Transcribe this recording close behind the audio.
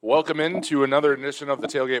Welcome into another edition of the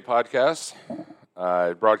Tailgate Podcast,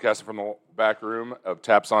 broadcasting from the back room of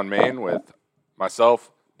Taps on Main with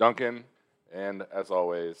myself, Duncan, and as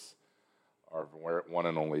always, our one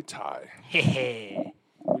and only Ty. We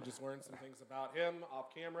just learned some things about him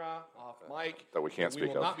off camera, off mic. That we can't speak of.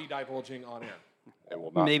 We will not be divulging on air. It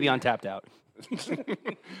will not Maybe be. on Tapped Out.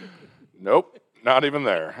 Nope, not even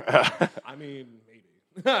there. I mean, maybe.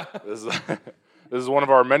 This is one of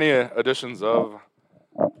our many editions of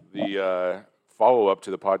the follow-up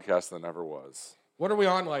to the podcast that never was. What are we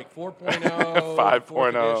on, like 4.0?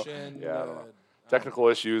 5.0. Edition, Yeah, I don't know. Technical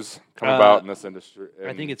issues come Uh, about in this industry.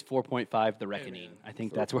 I think it's 4.5, The Reckoning. I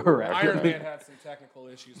think that's where we're we're at. Iron Man had some technical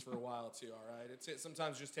issues for a while, too, all right? It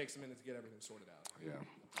sometimes just takes a minute to get everything sorted out.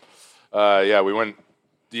 Yeah. We went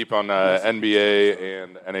deep on NBA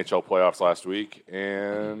and NHL playoffs last week,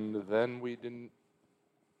 and then we didn't.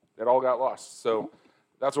 It all got lost. So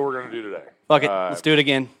that's what we're going to do today. Fuck it. Let's do it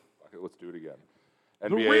again. Fuck it, let's do it again. The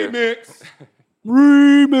NBA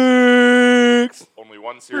Remix! only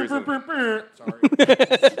one series. Sorry.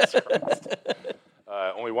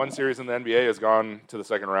 Only one series in the NBA has gone to the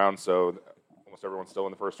second round, so almost everyone's still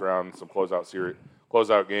in the first round. Some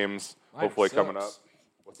closeout games, Miami hopefully coming up. sucks.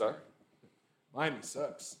 What's that? Miami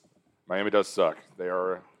sucks. Miami does suck. They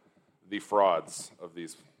are the frauds of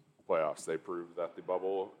these playoffs. They prove that the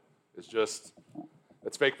bubble is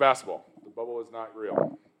it's fake basketball. The bubble is not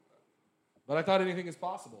real. But I thought anything is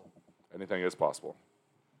possible. Anything is possible.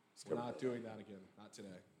 We're not doing that again. Not today.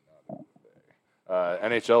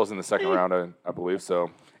 NHL is in the second round, I believe,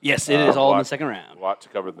 so Yes, it is all in lot- the second round. a lot to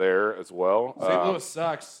cover there as well. St. Louis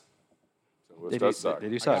sucks. St. Louis They does do- suck. they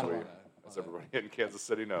do suck. Actually, as everybody in Kansas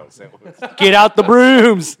City knows, St. Louis. Get out the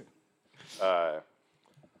brooms!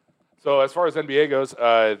 So as far as NBA goes,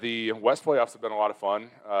 the West playoffs have been a lot of fun.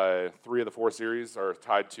 3 of the 4 series are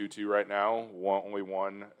tied 2-2 right now. Only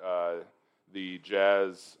one, the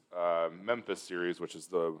Jazz Memphis series,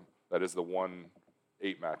 that is the 1-8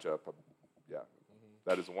 matchup. Yeah,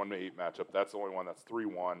 that is the 1-8 matchup. That's the only one that's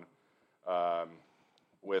 3-1,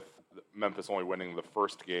 with Memphis only winning the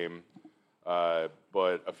first game.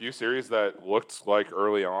 But a few series that looked like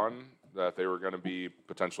early on that they were going to be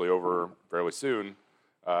potentially over fairly soon.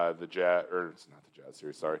 It's not the Jazz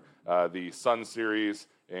series, sorry. The Suns series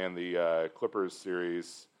and the Clippers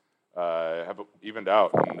series have evened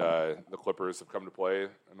out, and the Clippers have come to play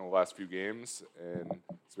in the last few games, and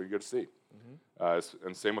it's been good to see.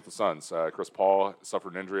 And same with the Suns. Chris Paul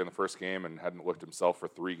suffered an injury in the first game and hadn't looked himself for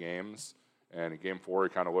 3 games. And in Game 4, he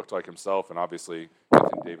kind of looked like himself, and obviously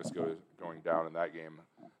Anthony Davis going down in that game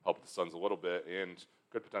helped the Suns a little bit, and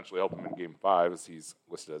could potentially help him in Game 5 as he's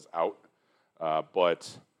listed as out.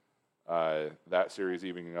 But that series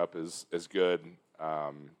evening up is good.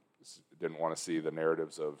 Didn't want to see the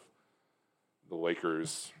narratives of the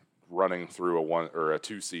Lakers running through a 1 or a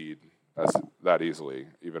 2 seed that easily,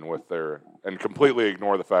 even with and completely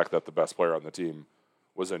ignore the fact that the best player on the team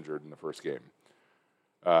was injured in the first game.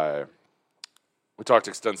 We talked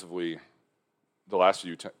extensively the last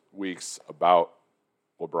few weeks about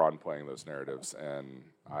LeBron playing those narratives, and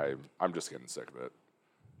I'm just getting sick of it.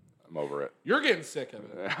 I'm over it. You're getting sick of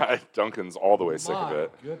it. Duncan's all the way sick of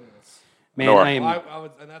it. My goodness. Man, No, I am...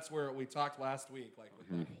 And that's where we talked last week, like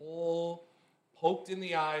with that whole poked in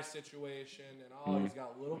the eye situation, and he's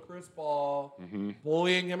got little Chris Paul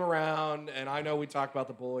bullying him around, and I know we talked about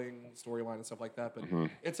the bullying storyline and stuff like that, but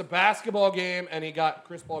it's a basketball game, and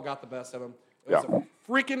Chris Paul got the best of him. It was a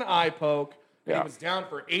freaking eye poke, and he was down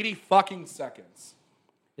for 80 fucking seconds.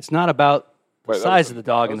 It's not about the Wait, size of the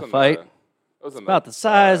dog in the fight. It's about the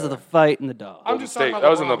size of the fight and the dog. I'm just talking about that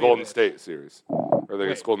was in the LeBron Golden being State series, or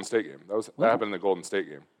the Golden State game. That happened in the Golden State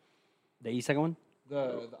game, The second one?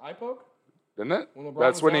 the eye poke. didn't it? When LeBron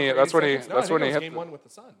That's was when he. down for That's 80 when he. seconds? No, That's I think when it he was hit. game 1 with the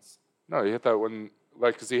Suns. No, he hit that one,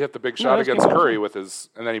 because he hit the big shot that's against game Curry with his,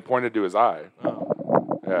 and then he pointed to his eye.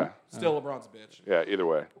 Oh. Yeah, Still LeBron's a bitch. yeah. Either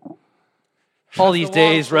way, All these The long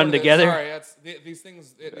days short run of it, together. Sorry, these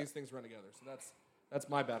things run together. So that's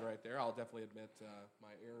my bad right there. I'll definitely admit my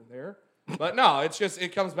error there. But no,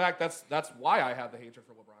 it comes back. That's why I have the hatred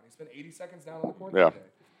for LeBron. He spent 80 seconds down on the court that day.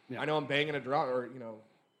 Yeah. I know I'm banging a drum,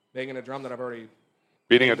 banging a drum that I've already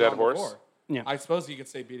beating a banged dead on horse. before. Yeah. I suppose you could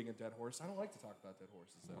say beating a dead horse. I don't like to talk about dead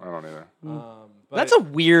horses. I don't either. But That's a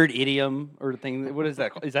weird idiom or thing. What is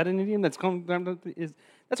that? Is that an idiom that's gone down?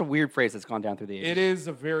 That's a weird phrase that's gone down through the ages. It is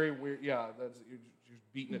a very weird. Yeah, you're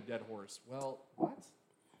beating a dead horse. Well, what?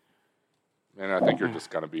 And I think you're just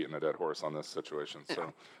kind of beating a dead horse on this situation.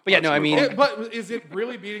 So, But yeah, no, I mean, But is it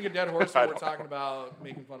really beating a dead horse when we're talking about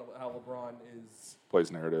making fun of how LeBron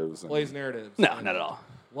plays narratives. plays narratives? no, and not at all.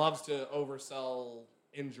 Loves to oversell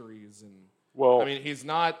injuries and Well, I mean, he's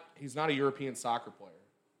not a European soccer player,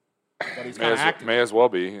 but he's may kind of as, active. may as well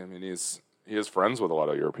be. I mean, he is friends with a lot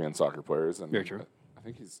of European soccer players, and Very true. I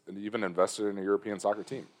think he's even invested in a European soccer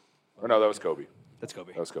team. Or no, that was Kobe. That's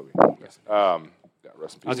Kobe. That was Kobe. Yeah,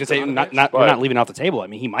 rest in peace. I was gonna say Ivanovic. we're not leaving off the table. I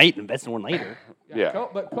mean, he might invest in one later. Yeah.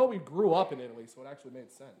 But Kobe grew up in Italy, so it actually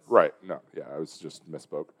made sense. Right. No. Yeah, I was just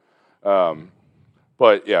misspoke.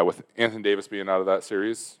 But yeah, with Anthony Davis being out of that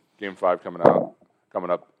series, Game 5 coming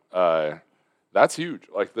up, that's huge.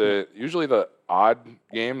 Like usually the odd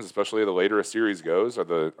games, especially the later a series goes, are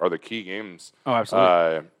the key games. Oh,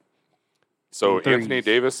 absolutely. So In threes. Anthony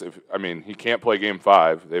Davis, he can't play Game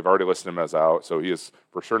 5. They've already listed him as out, so he is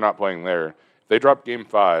for sure not playing there. If they drop Game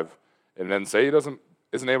 5, and then say he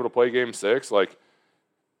isn't able to play Game 6, like,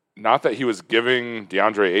 not that he was giving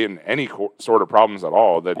DeAndre Ayton any sort of problems at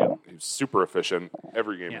all. That he's super efficient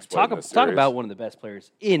every game he's played in this Talk series. about one of the best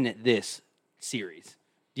players in this series,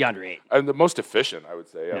 DeAndre Ayton. And the most efficient, I would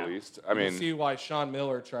say, Yeah. at least. I You mean, see why Sean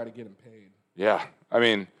Miller tried to get him paid. yeah. I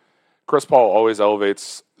mean, Chris Paul always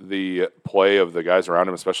elevates the play of the guys around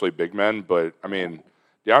him, especially big men. But, I mean,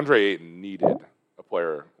 DeAndre Ayton needed a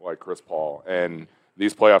player like Chris Paul. And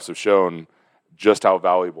these playoffs have shown just how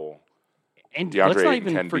valuable And let's DeAndre not Ayton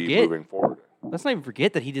even can be forget. moving forward. Let's not even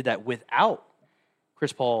forget that he did that without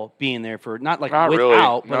Chris Paul being there for not Not really.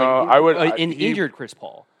 without, but No, an injured Chris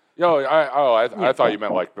Paul. I thought you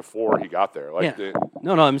meant like before he got there. Like Yeah.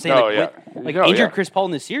 No, I'm saying No, like, yeah. like No, injured yeah. Chris Paul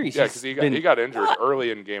in this series. Yeah, he's because he got injured fairly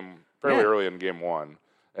Yeah. early in game 1,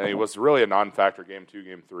 and he was really a non-factor game 2,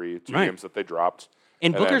 game 3, two Right. games that they dropped.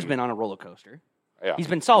 And Booker's then- been on a roller coaster. Yeah, He's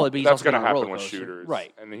been solid, but he's that's also been going to on a roller happen with coaster. shooters,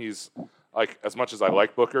 Right. And he's like, as much as I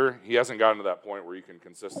like Booker, he hasn't gotten to that point where you can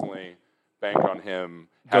consistently bank on him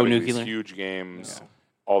Go having nuclear. these huge games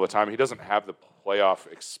all the time. He doesn't have the playoff I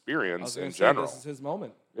was experience going in to say, general, this is his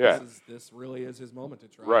moment. Yeah. This really is his moment to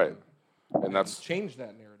try. right? And And that's change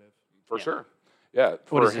that narrative. for sure. Yeah, What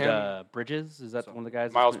for is him, it? Bridges? Is that one of the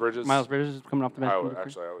guys? Miles that's- Bridges. Miles Bridges is coming off the bench. from Booker?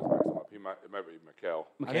 I always mix him up. It might be Mikal.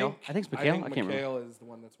 McHale? I think it's McHale. I can't remember. McHale is the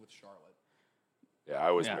one that's with Charlotte. Yeah, I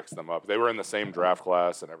always Yeah. mix them up. They were in the same draft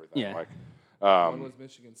class and everything. Yeah. Like, One was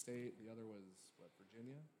Michigan State. The other was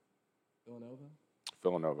Virginia, Villanova.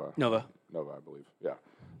 Villanova. Nova. Nova, I believe. Yeah.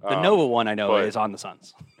 The Nova one I know but- is on the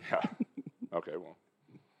Suns. Yeah. Okay. Well.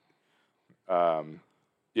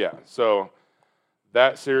 Yeah. So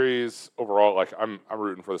that series overall, like I'm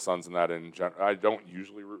rooting for the Suns in that. I don't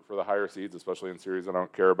usually root for the higher seeds, especially in series I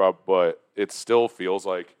don't care about. But it still feels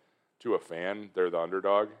like, to a fan, they're the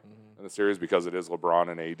underdog in the series because it is LeBron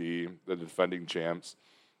and AD, the defending champs.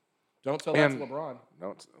 Don't tell that to And-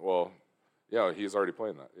 LeBron. Yeah, he's already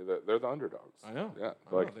playing that. They're the underdogs. I know. Yeah,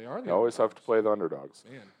 I know, like they are the you always have to play the underdogs.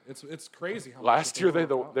 Man, it's crazy how much Last that year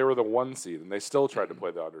overcome. they were the 1 seed and they still tried to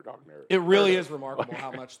play the underdog narrative. It really is remarkable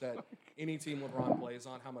how much that any team LeBron plays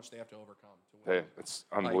on, how much they have to overcome to win. It's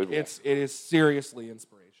Like, unbelievable. it is seriously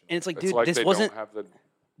inspirational. And it's like, It's dude, like this they wasn't don't have the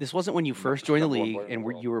this wasn't when you first joined the number one league player in and the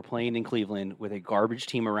world. you were playing in Cleveland with a garbage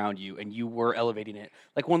team around you and you were elevating it.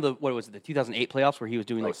 Like one of the what was it, the 2008 playoffs where he was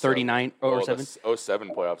doing like 39 or 7 the 07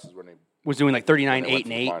 playoffs is when he was doing like 39 When they 8 went and to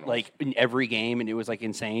the 8 finals. like in every game and it was like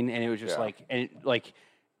insane and it was just Yeah.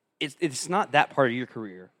 it's not that part of your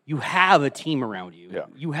career. You have a team around you. Yeah.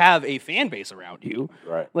 You have a fan base around you.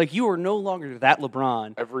 right. Like you are no longer that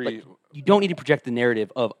LeBron. Every Like, you don't need to project the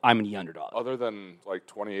narrative of I'm the underdog. other than like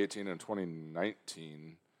 2018 and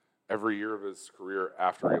 2019, every year of his career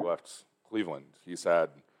after he left Cleveland, he's had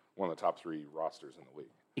one of the top 3 rosters in the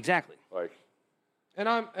league. Exactly. Like And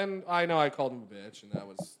I know I called him a bitch, and that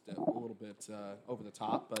was a little bit over the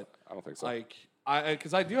top, but I don't think so. like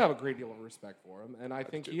because I do have a great deal of respect for him, and I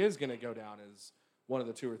think he is going to go down as one of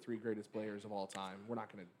the 2 or 3 greatest players of all time. We're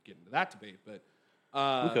not going to get into that debate, but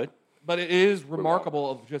We could. But it is remarkable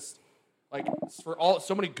of just like for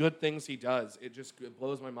so many good things he does. It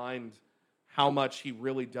blows my mind how much he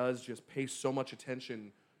really does just pay so much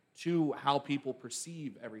attention to how people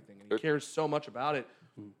perceive everything, and he cares so much about it.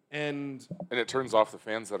 And it turns off the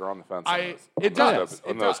fans that are on the fence. it does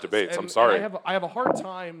on it those does. debates. And I'm sorry. I have a hard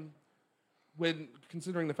time when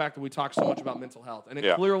considering the fact that we talk so much about mental health, and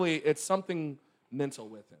Yeah. clearly it's something mental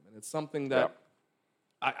with him, and it's something that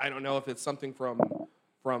I don't know if it's something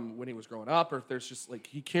from when he was growing up, or if there's just like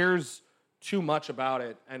he cares too much about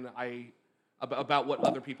it, and about what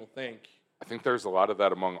other people think. I think there's a lot of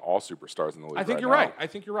that among all superstars in the league. I think right you're now. right. I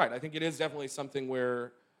think you're right. I think it is definitely something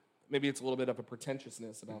where maybe it's a little bit of a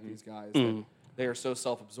pretentiousness about these guys. That they are so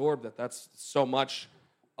self-absorbed that's so much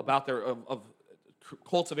about their of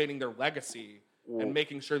cultivating their legacy and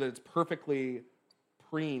making sure that it's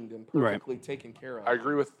preened and Right. perfectly taken care of. I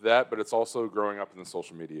agree with that, but it's also growing up in the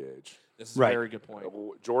social media age. This is Right. a very good point.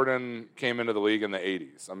 Jordan came into the league in the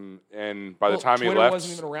 80s. And by the Well, time Twitter he left,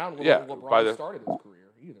 wasn't even around when yeah, LeBron started his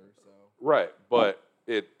career either. So right, but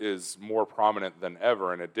it is more prominent than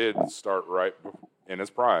ever, and it did start right in his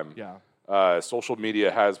prime. yeah, Social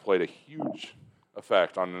media has played a huge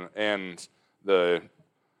effect on, and the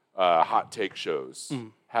hot take shows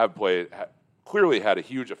have clearly had a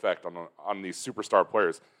huge effect on these superstar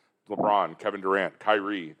players. LeBron, Kevin Durant,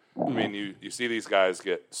 Kyrie. I mean, you see these guys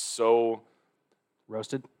get so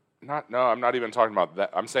Roasted. I'm not even talking about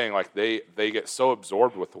that. I'm saying like they get so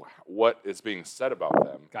absorbed with what is being said about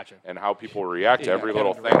them. Gotcha. And how people react to Yeah, every Kevin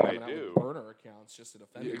little Durant thing they coming out with do. burner accounts just to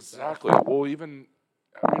defend himself. Exactly. Well, even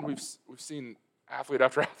I mean we've seen athlete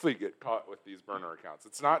after athlete get caught with these burner accounts.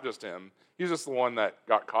 It's not just him. He's just the one that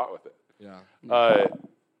got caught with it. Yeah,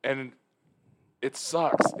 And it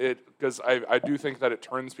sucks. Because I do think that it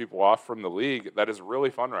turns people off from the league that is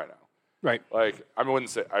really fun right now. Right. Like I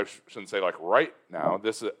shouldn't say like right now.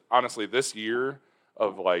 This is honestly this year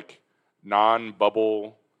of like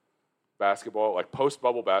non-bubble basketball, like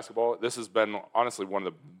post-bubble basketball. This has been honestly one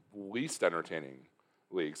of the least entertaining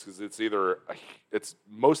leagues because it's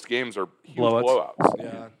most games are huge blowouts.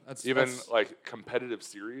 yeah. Even that's, like competitive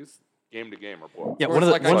series, game to game, are blowouts. Yeah, Or one of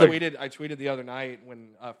it's the like one of the I tweeted the other night when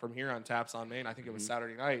from here on Taps on Main. I think it Mm-hmm. was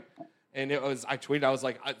Saturday night, and I tweeted. I was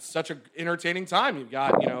like, it's such an entertaining time. You've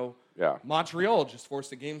got Yeah. Montreal just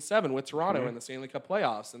forced a Game 7 with Toronto Mm-hmm. in the Stanley Cup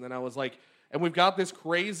playoffs, and then I was like, and we've got this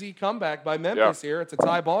crazy comeback by Memphis here. It's a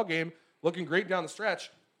tie ball game, looking great down the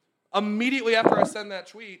stretch. Immediately after I send that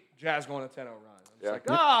tweet, Jazz going a 10-0 run. I'm just like,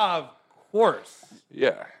 of course.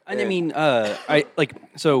 Yeah. And I mean, I like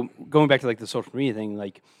so going back to like the social media thing,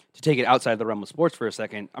 like to take it outside the realm of sports for a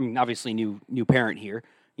second. I mean, obviously, new parent here.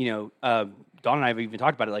 Dawn and I have even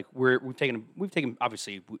talked about it. Like we've taken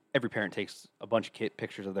obviously every parent takes a bunch of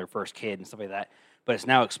pictures of their first kid and stuff like that. But it's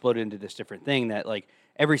now exploded into this different thing that like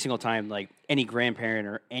every single time like any grandparent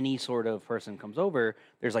or any sort of person comes over,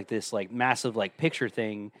 there's like this like massive like picture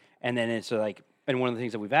thing, and then it's like, and one of the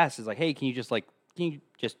things that we've asked is like, hey, can you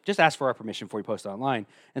just ask for our permission before you post it online? And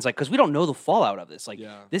it's like, because we don't know the fallout of this. Like,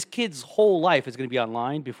 this kid's whole life is going to be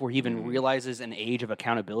online before he even realizes an age of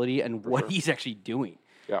accountability and what he's actually doing.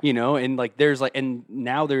 Yeah. And like there's like, and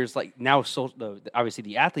now there's like obviously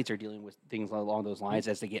the athletes are dealing with things along those lines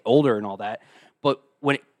as they get older and all that. But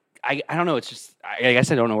when I don't know, it's just I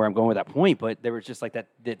guess I don't know where I'm going with that point. But there was just like that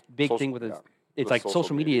big thing with it. It's like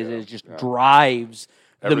social media is just drives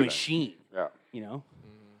the machine. Yeah.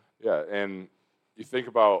 Yeah, and you think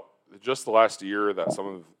about just the last year that some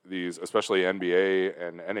of these, especially NBA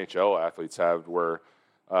and NHL athletes have, where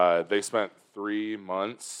they spent 3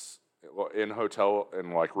 months in hotel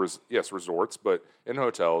and like resorts, but in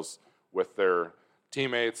hotels with their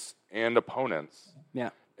teammates and opponents. Yeah.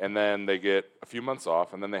 And then they get a few months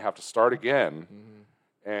off, and then they have to start again.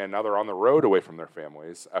 And now they're on the road away from their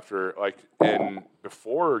families after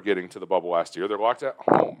before getting to the bubble last year, they're locked at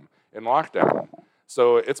home in lockdown.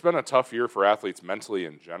 So it's been a tough year for athletes mentally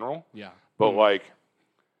in general. Yeah. But like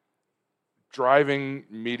driving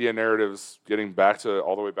media narratives,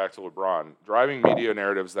 all the way back to LeBron, driving media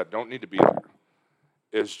narratives that don't need to be there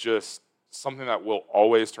is just something that will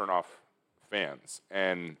always turn off fans.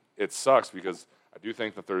 And it sucks because I do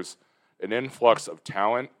think that there's an influx of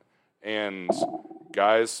talent and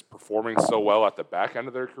guys performing so well at the back end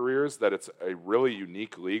of their careers that it's a really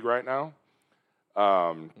unique league right now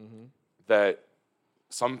that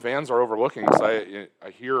some fans are overlooking. Because I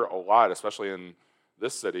hear a lot, especially in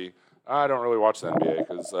this city, I don't really watch the NBA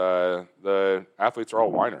because the athletes are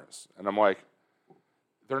all whiners. And I'm like,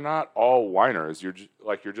 they're not all whiners. You're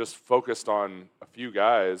just focused on a few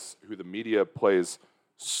guys who the media plays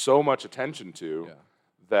so much attention to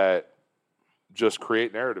that just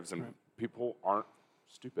create narratives, and people aren't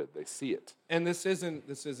stupid. They see it. And this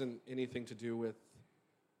isn't anything to do with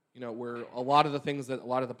where a lot of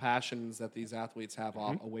the passions that these athletes have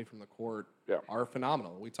away from the court are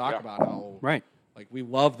phenomenal. We talk about how like we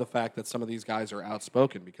love the fact that some of these guys are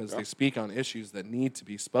outspoken because they speak on issues that need to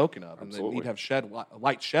be spoken of and they need to have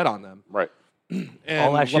light shed on them. Right. And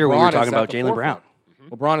all last year we were talking about Jaylen Brown.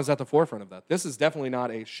 LeBron is at the forefront of that. This is definitely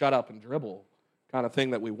not a shut up and dribble kind of thing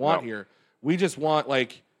that we want here. We just want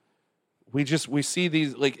we see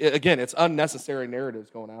these again, it's unnecessary narratives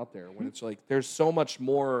going out there when it's like there's so much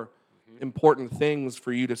more important things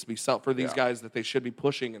for you to be for these guys that they should be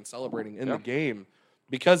pushing and celebrating in the game.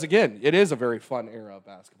 Because again, it is a very fun era of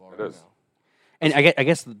basketball right now. And I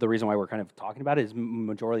guess the reason why we're kind of talking about it is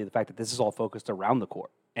majority of the fact that this is all focused around the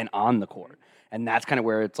court and on the court. And that's kind of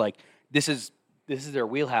where it's like, this is this is their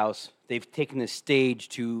wheelhouse. They've taken this stage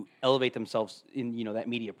to elevate themselves in, that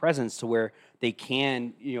media presence to where they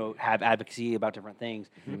can, have advocacy about different things.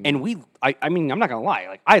 And I mean, I'm not gonna lie,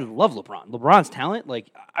 like I love LeBron. LeBron's talent, like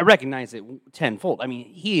I recognize it tenfold. I mean,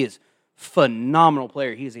 he is phenomenal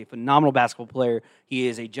player. He is a phenomenal basketball player. He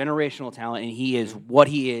is a generational talent, and he is what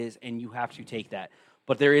he is, and you have to take that.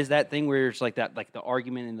 But there is that thing where it's like that, like the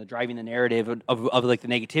argument and the driving the narrative of like the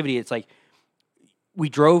negativity. It's like we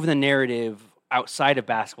drove the narrative outside of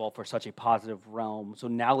basketball for such a positive realm. So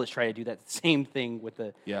now let's try to do that same thing with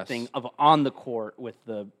the thing of on the court with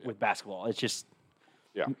basketball. It's just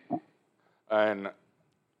and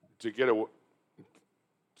to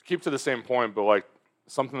keep to the same point, but like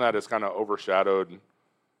something that has kind of overshadowed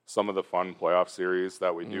some of the fun playoff series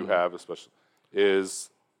that we do have, especially, is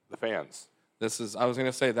the fans. I was going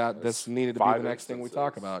to say that this needed to be the next thing we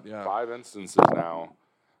talk about. Yeah. 5 instances now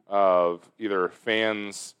of either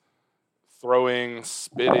fans throwing,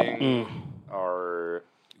 spitting, or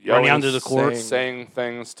yelling, running onto the court, saying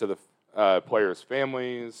things to the players'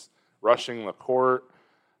 families, rushing the court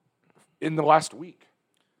in the last week.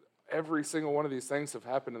 Every single one of these things have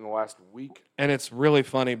happened in the last week. And it's really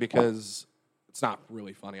funny because it's not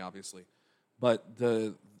really funny, obviously, but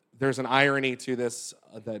there's an irony to this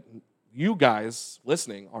that you guys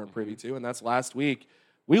listening aren't privy to, and that's last week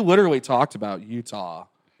we literally talked about Utah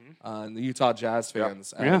and the Utah Jazz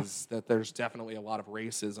fans as that there's definitely a lot of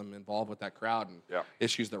racism involved with that crowd and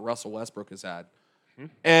issues that Russell Westbrook has had.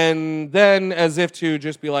 And then as if to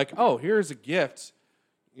just be like, oh, here's a gift,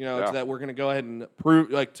 that we're going to go ahead and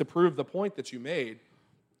prove the point that you made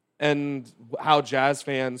and how Jazz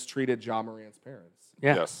fans treated Ja Morant's parents.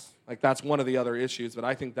 Yeah. Yes. Like that's one of the other issues, but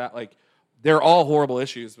I think that like they're all horrible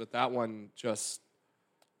issues, but that one just,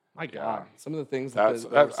 my God, some of the things that's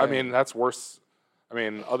worse. I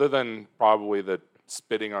mean, other than probably the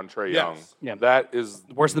spitting on Trae Young, that is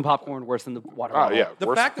worse than popcorn, worse than the water bottle.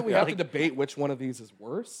 The fact that we have to debate which one of these is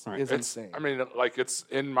worse is insane. I mean, like it's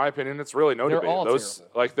in my opinion, it's really no debate. All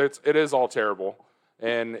terrible. It is all terrible,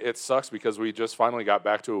 and it sucks because we just finally got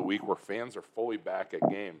back to a week where fans are fully back at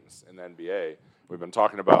games in the NBA. We've been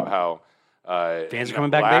talking about how fans are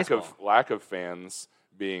coming back. Lack of fans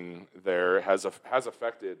being there has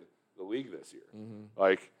affected the league this year.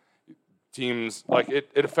 Like teams, like it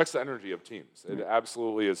affects the energy of teams. It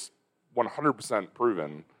absolutely is 100%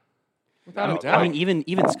 proven. Without a doubt. I mean,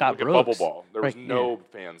 even Scott Brooks. Bubble ball. There was no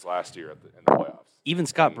fans last year in the playoffs. Even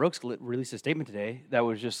Scott Brooks released a statement today that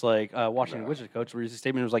was just like Washington Wizards coach released a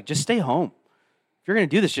statement. It was like, just stay home. If you're going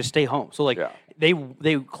to do this, just stay home. So like they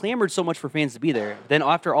clamored so much for fans to be there. Then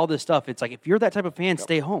after all this stuff, it's like if you're that type of fan,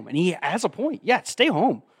 stay home. And he has a point. Yeah, stay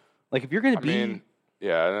home. Like if you're going to be. Mean,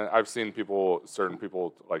 yeah, and I've seen certain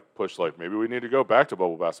people like push like maybe we need to go back to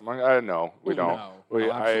bubble basketball. I'm like, no, we don't.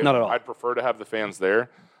 Not at all. I'd prefer to have the fans there,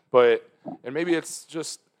 and maybe it's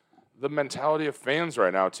just the mentality of fans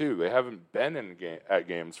right now too. They haven't been at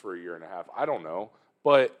games for a year and a half. I don't know,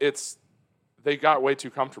 but they got way too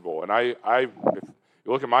comfortable. And if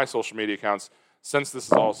you look at my social media accounts since this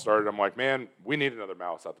has all started, I'm like, man, we need another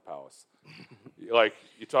mouse at the Palace. Like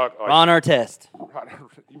you talk like, on our test.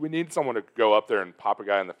 We need someone to go up there and pop a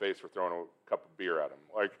guy in the face for throwing a cup of beer at him.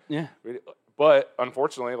 Like, but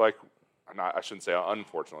unfortunately, like, I shouldn't say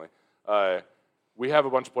unfortunately, we have a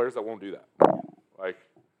bunch of players that won't do that. Like,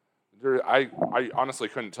 I honestly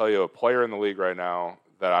couldn't tell you a player in the league right now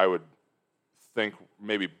that I would think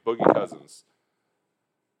maybe Boogie Cousins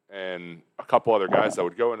and a couple other guys that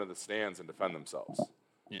would go into the stands and defend themselves.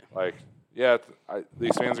 Yeah. Like,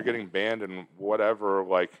 these fans are getting banned and whatever.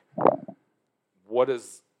 Like, what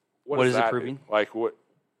is that it proving? Like, what?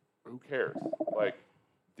 Who cares? Like,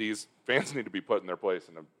 these fans need to be put in their place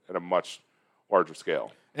in a much larger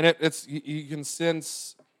scale. And it's you can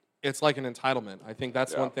sense it's like an entitlement. I think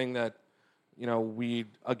that's one thing that we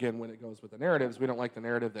again when it goes with the narratives, we don't like the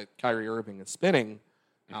narrative that Kyrie Irving is spinning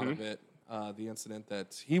out of it. The incident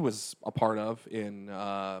that he was a part of in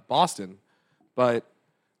Boston, but.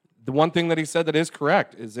 The one thing that he said that is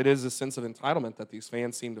correct is it is a sense of entitlement that these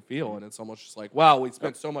fans seem to feel, and it's almost just like, wow, we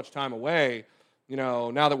spent so much time away,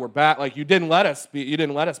 now that we're back, like you didn't let us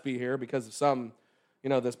be here because of some,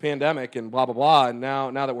 this pandemic and blah blah blah, and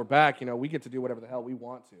now that we're back, we get to do whatever the hell we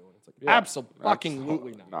want to, and it's like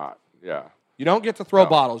absolutely not. Yeah. You don't get to throw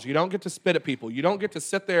bottles. You don't get to spit at people. You don't get to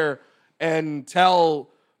sit there and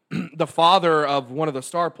tell the father of one of the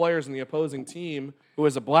star players in the opposing team, who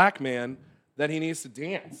is a black man, that he needs to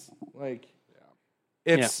dance. Like,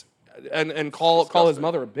 it's and call his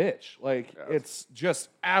mother a bitch. Like, it's just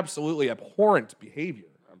absolutely abhorrent behavior.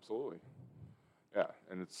 Absolutely. Yeah,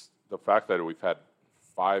 and it's the fact that we've had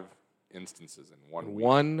 5 instances in 1 week.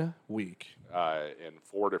 1 week. In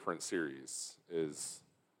 4 different series is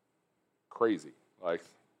crazy. Like,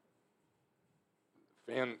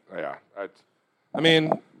 I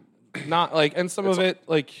mean, not like, and some of it,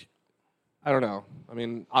 like, I don't know. I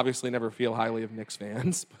mean, obviously, never feel highly of Knicks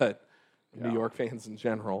fans, but New York fans in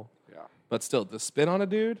general. Yeah. But still, the spin on a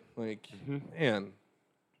dude, like, man.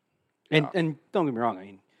 And don't get me wrong. I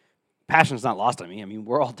mean, passion's not lost on me. I mean,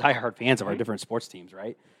 we're all diehard fans of our different sports teams,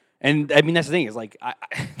 right? And I mean, that's the thing is like,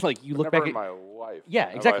 like you look Never back in at my life. Yeah,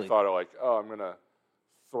 have exactly. I thought of like, oh, I'm gonna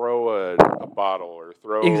throw a bottle or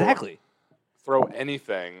throw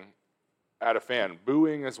anything at a fan.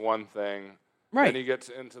 Booing is one thing. Right. Then he gets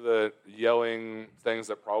into the yelling things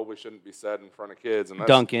that probably shouldn't be said in front of kids. And that's,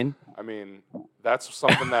 Duncan. I mean, that's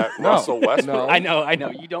something that Russell Westbrook. I know.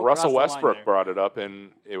 You don't. Russell cross the line Westbrook there. brought it up,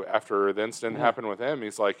 and after the incident happened with him,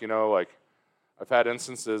 he's like, like I've had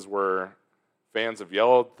instances where fans have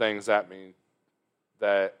yelled things at me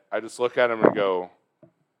that I just look at them and go,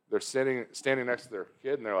 they're standing next to their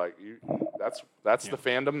kid, and they're like, that's the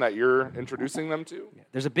fandom that you're introducing them to. Yeah.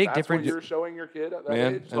 There's a big That's difference. what you're showing your kid at that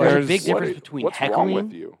Man, age. and there's a big difference between what's heckling wrong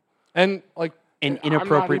with you? And, like, and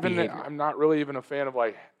inappropriate I'm behavior. I'm not really even a fan of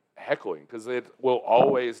like heckling because it will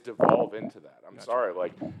always devolve into that. I'm sorry,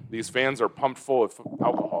 like these fans are pumped full of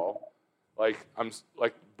alcohol. Like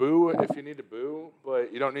boo if you need to boo,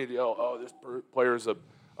 but you don't need to yell. Oh, this player's a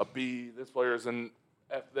B. This player's an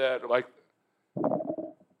F that. Like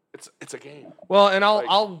it's a game. well, and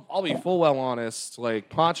I'll be full well honest. Like,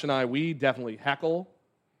 Ponch and I, we definitely heckle,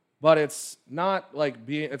 but it's not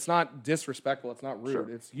it's not disrespectful. It's not rude. Sure.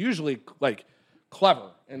 It's usually like clever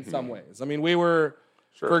in some ways. I mean,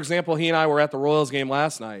 for example, he and I were at the Royals game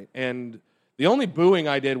last night, and the only booing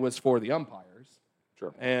I did was for the umpires.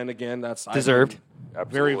 Sure. And again, that's Deserved.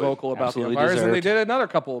 very vocal about Absolutely the umpires, and they deserved. did another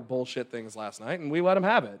couple of bullshit things last night, and we let them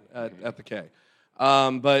have it at the K.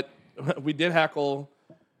 But we did heckle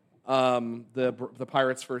the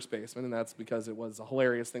Pirates' first baseman, and that's because it was a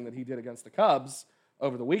hilarious thing that he did against the Cubs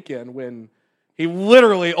over the weekend when he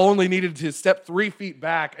literally only needed to step 3 feet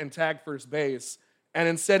back and tag first base, and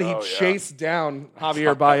instead he chased down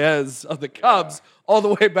Javier Baez of the Cubs all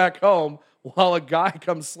the way back home while a guy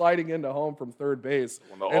comes sliding into home from third base.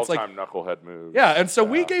 One of the And it's all-time knucklehead moves. yeah, and so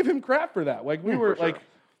we gave him crap for that. Like we were sure.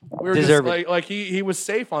 we were Deserved just like he was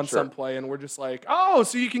safe on some play, and we're just like, oh,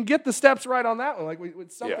 so you can get the steps right on that one. Like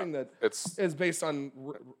it's something that is based on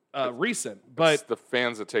recent, but it's the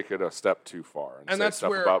fans that take it a step too far and say that's stuff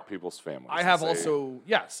where about people's families. I have also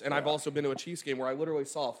I've also been to a Chiefs game where I literally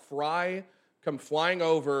saw a fry come flying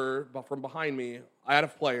over from behind me at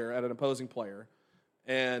an opposing player.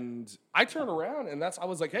 And I turned around, and I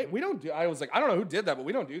was like, hey, I was like, I don't know who did that, but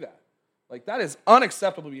we don't do that. Like, that is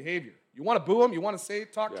unacceptable behavior. You want to boo him? You want to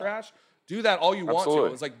talk trash? Do that all you want to.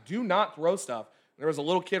 It was like, do not throw stuff. And there was a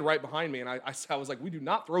little kid right behind me, and I was like, we do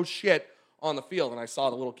not throw shit on the field. And I saw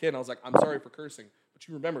the little kid, and I was like, I'm sorry for cursing, but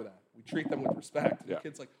you remember that. We treat them with respect. And the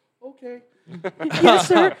kid's like, okay. Yes,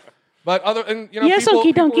 sir. But Yes, people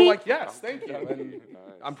were donkey. like, yes, thank you. And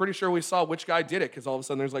I'm pretty sure we saw which guy did it because all of a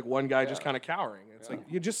sudden there's like one guy just kind of cowering. It's like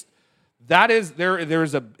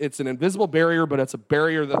it's an invisible barrier, but it's a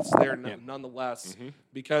barrier that's there nonetheless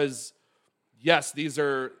because yes, these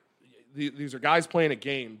are guys playing a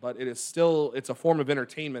game, but it's a form of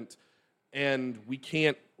entertainment, and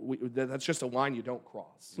that's just a line you don't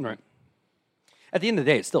cross. Right. At the end of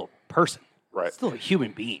the day, it's still a person. Right. It's still a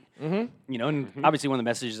human being. Mm-hmm. And obviously one of the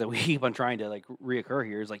messages that we keep on trying to like reoccur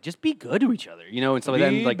here is like just be good to each other, and stuff like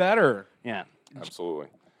that. And, like better. Yeah. Absolutely.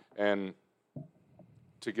 And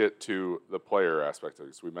to get to the player aspect of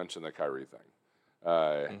this, we mentioned the Kyrie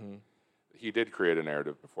thing. He did create a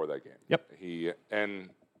narrative before that game. Yep. And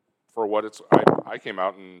for what it's, I came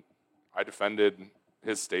out and I defended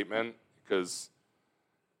his statement because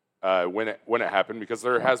when it happened, because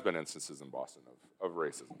there has been instances in Boston of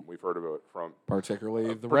racism. We've heard about it from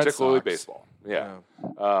particularly the Red Sox. Particularly baseball. Yeah.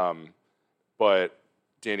 But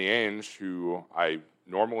Danny Ainge, who I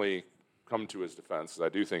normally come to his defense, because I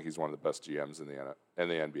do think he's one of the best GMs in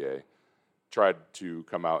the NBA, tried to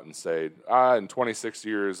come out and say, in 26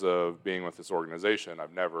 years of being with this organization,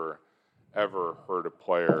 I've never, ever heard a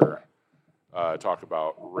player talk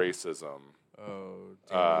about racism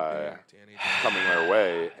Danny. coming their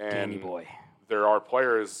way. And Danny boy. there are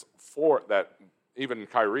players for that, even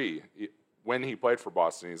Kyrie, when he played for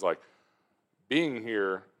Boston, he's like, being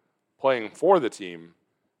here, playing for the team,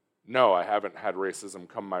 no, I haven't had racism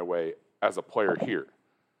come my way as a player here.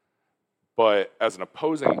 But as an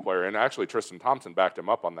opposing player, and actually Tristan Thompson backed him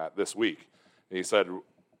up on that this week. And he said,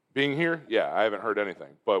 being here, yeah, I haven't heard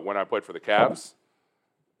anything. But when I played for the Cavs,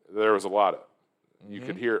 there was a lot of, you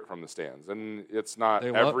could hear it from the stands, and it's not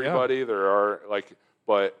They love- everybody. There are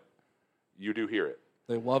but you do hear it.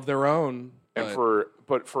 They love their own. And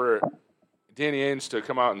but for Danny Ainge to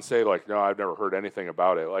come out and say like, no, I've never heard anything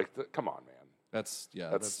about it. Like, come on, man. that's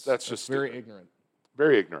just very stupid. ignorant.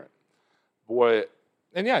 Very ignorant. What?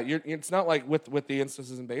 And yeah, it's not like with the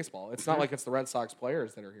instances in baseball. It's not like it's the Red Sox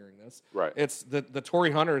players that are hearing this. Right. It's the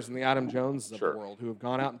Torrey Hunters and the Adam Joneses of Sure. the world who have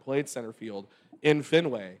gone out and played center field in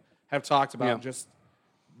Fenway have talked about just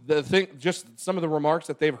some of the remarks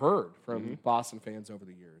that they've heard from Boston fans over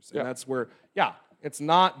the years. And Yeah. that's where, it's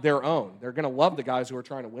not their own. They're going to love the guys who are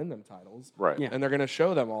trying to win them titles. Right. Yeah. And they're going to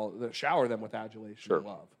shower them with adulation and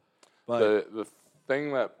love. But The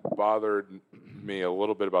thing that bothered me a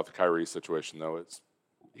little bit about the Kyrie situation, though, is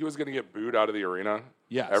he was going to get booed out of the arena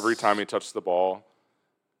Yes. every time he touched the ball,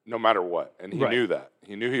 no matter what. And he Right. knew that.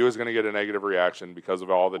 He knew he was going to get a negative reaction because of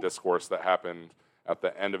all the discourse that happened at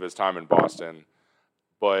the end of his time in Boston.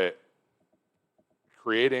 But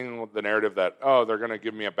creating the narrative that, oh, they're going to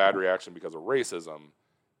give me a bad reaction because of racism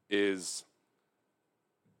is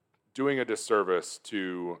doing a disservice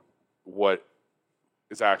to what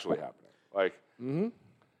is actually happening. Like, and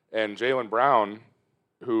Jaylen Brown,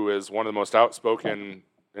 who is one of the most outspoken,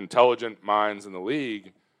 intelligent minds in the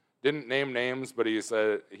league, didn't name names, but he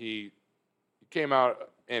said he came out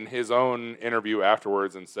in his own interview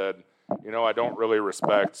afterwards and said, I don't really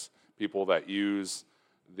respect people that use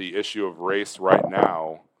the issue of race right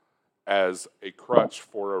now as a crutch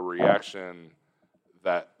for a reaction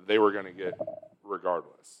that they were going to get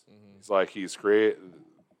regardless. He's like, he's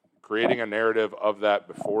creating a narrative of that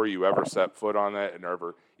before you ever set foot on it and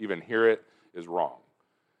ever even hear it is wrong.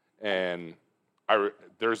 And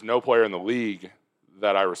there's no player in the league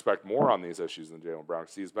that I respect more on these issues than Jaylen Brown,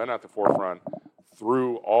 because he's been at the forefront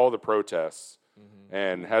through all the protests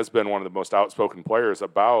and has been one of the most outspoken players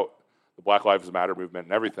about the Black Lives Matter movement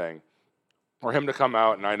and everything. For him to come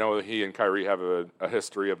out, and I know that he and Kyrie have a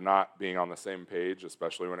history of not being on the same page,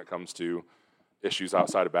 especially when it comes to issues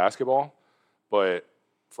outside of basketball, but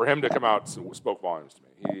for him to come out spoke volumes to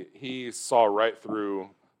me. He saw right through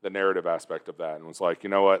the narrative aspect of that and was like, you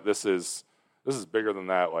know what, this is bigger than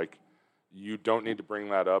that. Like, you don't need to bring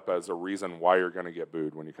that up as a reason why you're going to get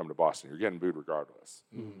booed when you come to Boston. You're getting booed regardless.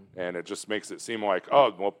 And it just makes it seem like,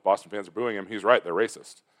 oh, well, Boston fans are booing him. He's right, they're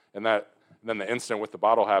racist. And then the incident with the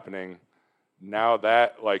bottle happening, now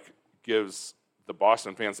that gives the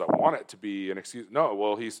Boston fans that want it to be an excuse. No,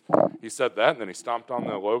 well, he said that and then he stomped on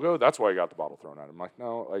the logo. That's why he got the bottle thrown at him. Like,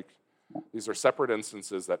 no, these are separate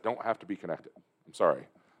instances that don't have to be connected. I'm sorry.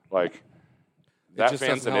 That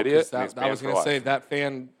fan's an idiot. And he's I was banned going for to say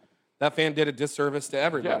life. that fan did a disservice to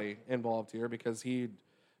everybody involved here, because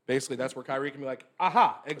basically that's where Kyrie can be like,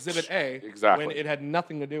 aha, Exhibit A, Exactly. when it had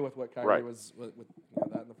nothing to do with what Kyrie Right. was with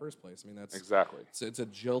that in the first place. I mean, that's Exactly. it's a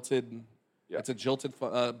jilted, Yeah.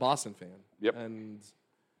 Boston fan. Yep. And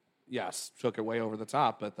yes, took it way over the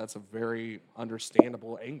top, but that's a very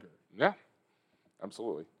understandable anger. Yeah,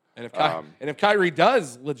 absolutely. And if Kyrie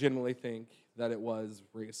does legitimately think that it was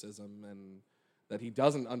racism and that he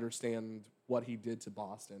doesn't understand what he did to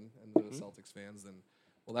Boston and the Celtics fans, then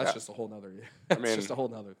that's just a whole nother. That's just a whole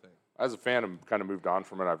nother thing. As a fan, I've kind of moved on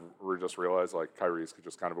from it. I've just realized Kyrie's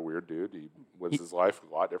just kind of a weird dude. He lives his life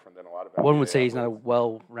a lot different than a lot of. One NBA would say he's not a athletes.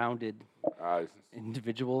 well-rounded Uh,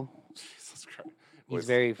 individual. Jesus Christ. He's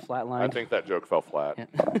very I flatlined. think that joke fell flat,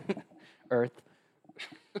 Earth.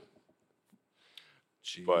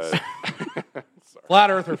 Jeez. but sorry. Flat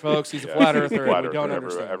earther, folks. He's a Yeah, flat earther, flat and we don't earther.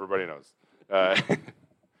 understand. Everybody knows. But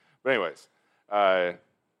anyways,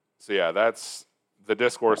 so yeah, that's the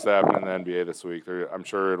discourse that happened in the NBA this week. I'm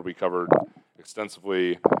sure it'll be covered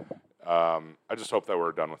extensively. I just hope that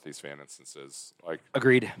we're done with these fan instances.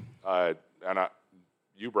 Agreed.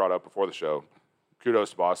 You brought up before the show,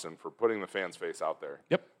 kudos to Boston for putting the fans' face out there.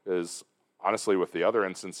 Yep. Because honestly, with the other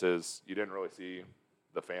instances, you didn't really see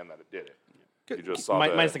the fan that did it. You just saw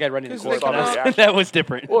Minus the guy running the 'Cause court. they come That was- out- that was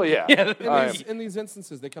different. Well, yeah. In these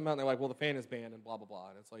instances, they come out and they're like, "Well, the fan is banned," and blah blah blah.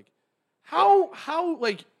 And it's like, how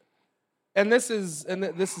and this is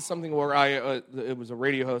something where it was a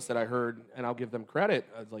radio host that I heard, and I'll give them credit.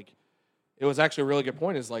 It was actually a really good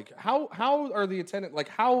point. Is like, how are the attendant,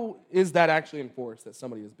 how is that actually enforced that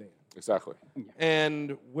somebody is banned? Exactly.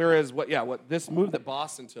 And whereas what this move that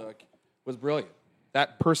Boston took was brilliant.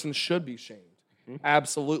 That person should be shamed.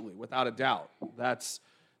 Absolutely, without a doubt.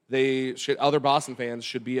 Other Boston fans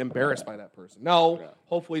should be embarrassed by that person. No,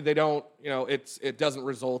 hopefully they don't, it doesn't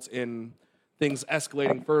result in things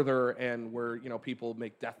escalating further and where, people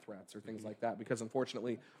make death threats or things like that, because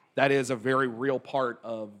unfortunately that is a very real part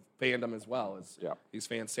of fandom as well, is these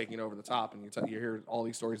fans taking over the top, and you hear all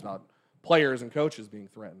these stories about players and coaches being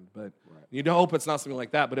threatened. But you hope it's not something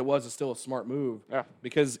like that. But it was still a smart move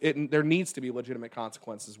because there needs to be legitimate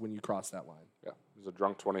consequences when you cross that line. Yeah, he's a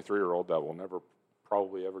drunk 23-year-old that will never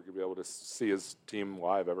probably ever be able to see his team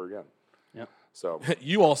live ever again. Yeah. So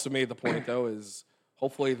You also made the point though is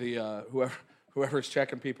hopefully the whoever's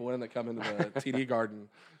checking people in that come into the TD Garden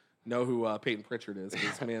know who Peyton Pritchard is.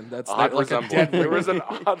 'Cause, man, that's odd like a resemblance. dead There ringer. was an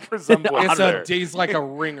odd resemblance there. He's like a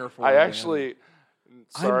ringer for I him, actually,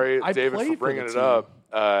 sorry, I David, played for for bringing the it team. up.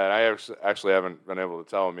 And I actually haven't been able to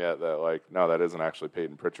tell him yet that, like, no, that isn't actually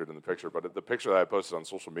Peyton Pritchard in the picture. But the picture that I posted on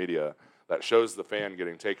social media that shows the fan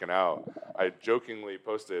getting taken out, I jokingly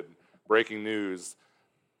posted breaking news.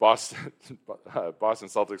 Boston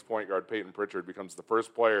Celtics point guard Peyton Pritchard becomes the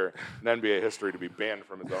first player in NBA history to be banned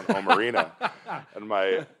from his own home arena. And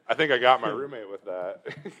I think I got my roommate with that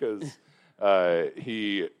because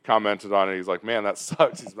he commented on it. He's like, "Man, that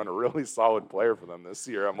sucks. He's been a really solid player for them this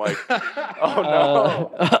year." I'm like, "Oh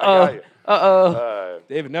no, I got you."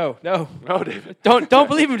 David, no. No, David. Don't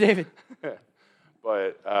believe him, David.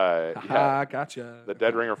 But Ah, gotcha. the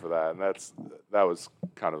dead ringer for that, and that was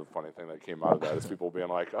kind of a funny thing that came out of that is people being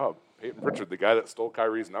like, "Oh, Peyton Pritchard, the guy that stole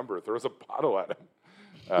Kyrie's number, throws a bottle at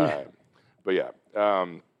him." But yeah,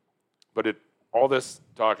 but all this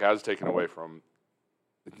talk has taken away from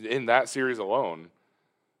in that series alone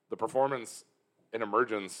the performance and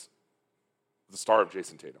emergence, the star of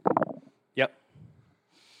Jason Tatum. Yep.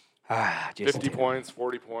 Jason 50 Tatum. points,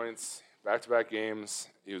 40 points, back-to-back games.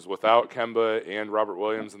 He was without Kemba and Robert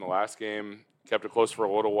Williams in the last game. Kept it close for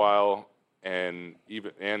a little while, and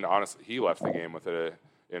honestly, he left the game with an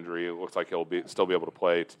injury. It looks like he'll still be able to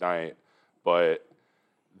play tonight. But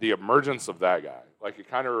the emergence of that guy, like it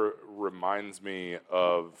kind of reminds me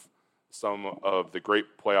of some of the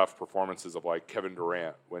great playoff performances of like Kevin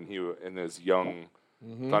Durant when he in his young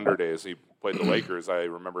Thunder days. He played the Lakers. I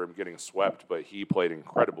remember him getting swept, but he played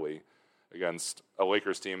incredibly against a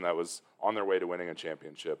Lakers team that was on their way to winning a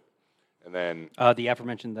championship. And then The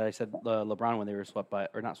aforementioned that I said LeBron when they were swept by,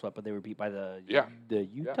 or not swept, but they were beat by the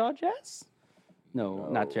Utah Jazz. No,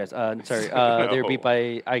 not Jazz. Sorry, they were beat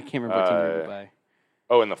by. I can't remember what team they were beat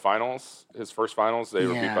by. in the finals, his first finals, they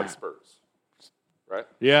were beat by the Spurs, right?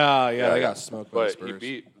 Yeah, they got smoked by the But Spurs.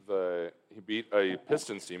 he beat a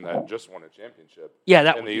Pistons team that just won a championship. Yeah,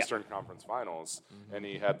 that in the one, yeah. Eastern Conference Finals, and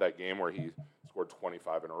he had that game where he scored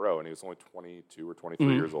 25 in a row, and he was only 22 or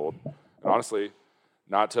 23 years old. And honestly,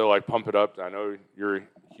 not to like pump it up, I know you're a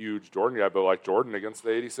huge Jordan guy, but like Jordan against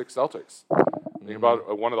the '86 Celtics. Think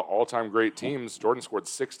about one of the all-time great teams. Jordan scored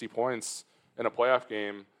 60 points in a playoff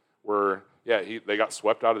game where, they got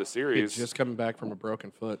swept out of the series. He's just coming back from a broken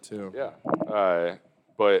foot too. Yeah.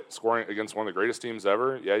 But scoring against one of the greatest teams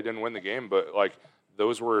ever, he didn't win the game, but like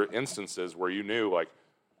those were instances where you knew, like,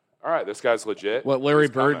 all right, this guy's legit. What Larry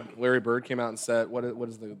He's Bird coming. Larry Bird came out and said, what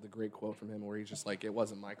is the great quote from him where he's just like, it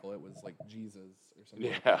wasn't Michael, it was like Jesus or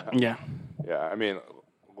something. Yeah. Yeah. Yeah. I mean,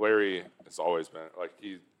 Larry has always been like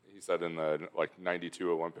he said in the like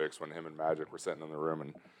 '92 Olympics when him and Magic were sitting in the room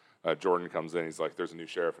and Jordan comes in, he's like, "There's a new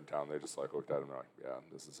sheriff in town." They just like looked at him and like, "Yeah,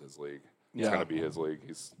 this is his league. It's Yeah. gonna be his league.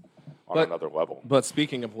 He's on another level." But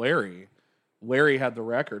speaking of Larry had the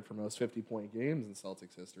record for most 50-point games in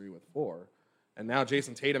Celtics history with 4. And now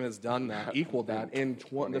Jason Tatum has done that, equaled that in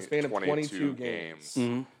the span of 22 games.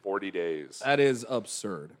 40 days. That is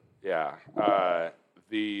absurd. Yeah.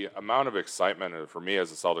 The amount of excitement for me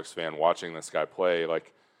as a Celtics fan watching this guy play,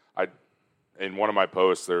 like in one of my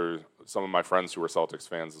posts, there's some of my friends who are Celtics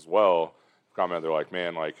fans as well commented, they're like,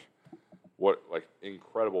 "Man, like what like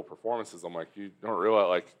incredible performances." I'm like, "You don't realize,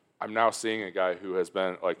 like I'm now seeing a guy who has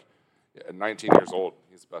been like at 19 years old,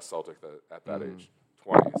 he's the best Celtic at that age,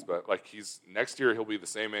 20s, but like next year he'll be the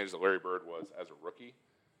same age that Larry Bird was as a rookie."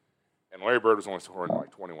 And Larry Bird was only scoring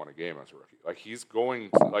like 21 a game as a rookie. Like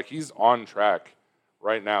he's on track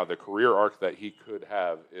right now. The career arc that he could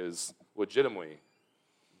have is legitimately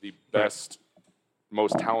the best,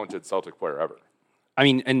 most talented Celtic player ever. I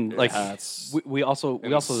mean, and like That's we also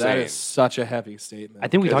that insane. is such a heavy statement. I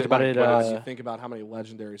think we Is talked it about like- it. But as you think about how many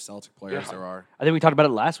legendary Celtic players there are. I think we talked about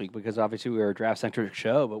it last week because obviously we were a draft-centric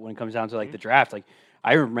show. But when it comes down to like the draft, like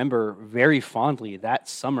I remember very fondly that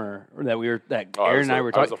summer that Aaron and I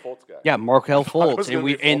were talking. I was a Fultz guy. Yeah, Markel was Fultz, gonna and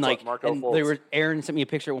we be Fultz, and like like Markel and Fultz. they were. Aaron sent me a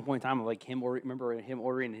picture at one point in time of like him. Remember him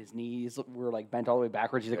ordering his knees were like bent all the way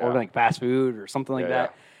backwards. He's like ordering like fast food or something like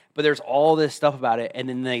that. Yeah. But there's all this stuff about it, and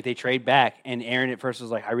then they trade back, and Aaron at first was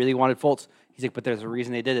like, "I really wanted Fultz." He's like, "But there's a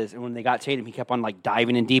reason they did this." And when they got Tatum, he kept on like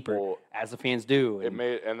diving in deeper, Well, as the fans do. It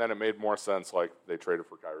made more sense like they traded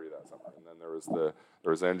for Kyrie that summer, and then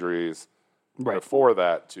there was injuries. Right. before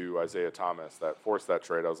that to Isaiah Thomas that forced that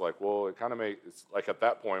trade. I was like, well, it kind of makes like at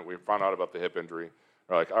that point we found out about the hip injury.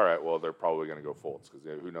 We're like, all right, well, they're probably going to go Fultz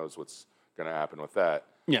because who knows what's going to happen with that.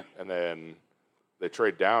 Yeah. And then they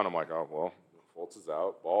trade down. I'm like, oh, well, Fultz is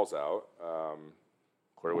out, Ball's out.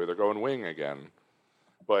 Clearly they're going wing again.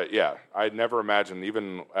 But, yeah, I'd never imagined,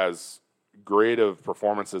 even as great of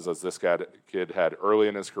performances as this kid had early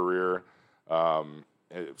in his career,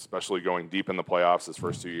 especially going deep in the playoffs his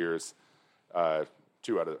first 2 years,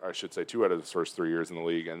 two out of his first 3 years in the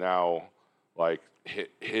league, and now, like,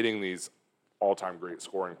 hitting these all-time great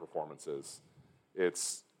scoring performances.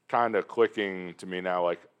 It's kind of clicking to me now,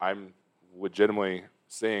 like, I'm legitimately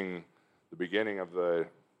seeing the beginning of the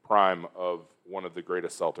prime of one of the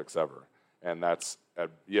greatest Celtics ever. And that's,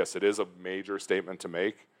 yes, it is a major statement to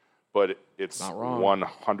make, but it's not wrong.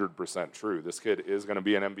 100% true. This kid is going to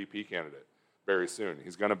be an MVP candidate very soon.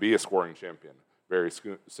 He's going to be a scoring champion very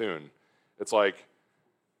soon. It's like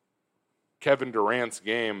Kevin Durant's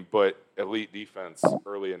game, but elite defense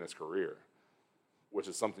early in his career, which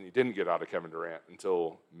is something you didn't get out of Kevin Durant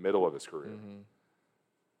until middle of his career.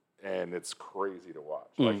 And it's crazy to watch.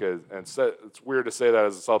 It's weird to say that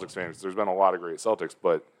as a Celtics fan because there's been a lot of great Celtics,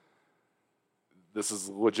 but this is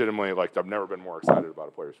legitimately, like, I've never been more excited about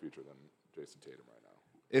a player's future than Jason Tatum right now.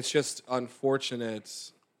 It's just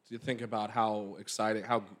unfortunate to think about how exciting,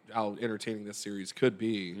 how entertaining this series could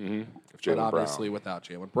be. But obviously without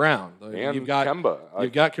Jaylen Brown. And you've got Kemba.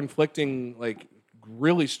 You've got conflicting, like,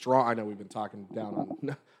 really strong. I know we've been talking down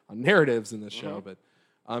on narratives in this show, but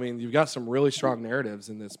I mean, you've got some really strong narratives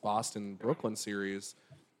in this Boston-Brooklyn series,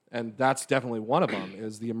 and that's definitely one of them,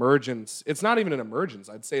 is the emergence. It's not even an emergence.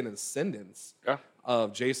 I'd say an ascendance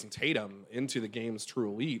of Jason Tatum into the game's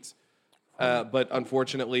true elite. But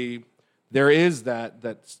unfortunately, there is that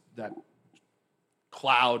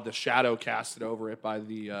cloud, the shadow casted over it by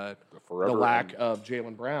the lack of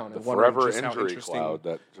Jaylen Brown. The forever injury cloud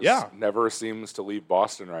that just never seems to leave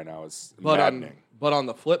Boston right now is maddening. But on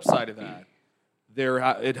the flip side of that,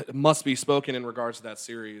 it must be spoken in regards to that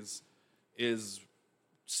series, is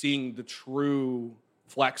seeing the true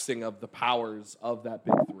flexing of the powers of that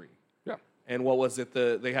big three. Yeah. And what was it?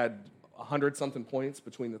 They had 100-something points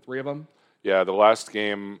between the three of them? Yeah, the last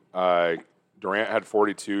game, Durant had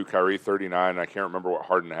 42, Kyrie 39. I can't remember what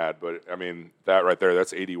Harden had, but, I mean, that right there,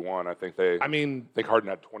 that's 81. I think Harden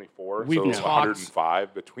had 24, so it was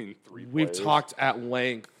 105 between three players. We've talked at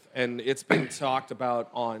length, and it's been talked about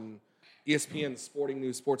on ESPN, Sporting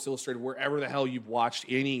News, Sports Illustrated, wherever the hell you've watched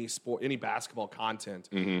any basketball content,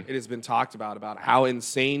 it has been talked about how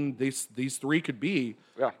insane these three could be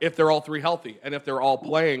if they're all three healthy and if they're all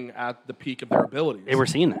playing at the peak of their abilities. They were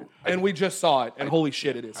seeing that. And we just saw it, and holy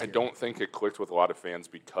shit, it is I here. don't think it clicked with a lot of fans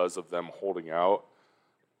because of them holding out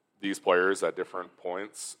these players at different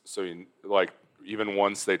points. So, even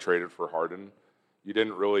once they traded for Harden, you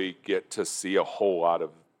didn't really get to see a whole lot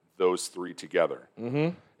of those three together.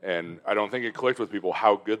 And I don't think it clicked with people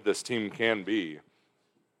how good this team can be.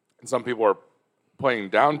 And some people are playing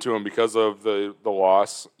down to him because of the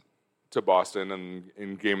loss to Boston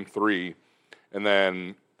in Game 3. And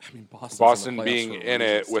then Boston being in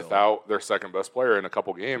it without their second-best player in a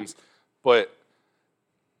couple games. But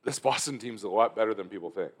this Boston team's a lot better than people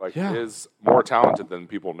think. It is more talented than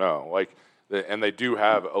people know. And they do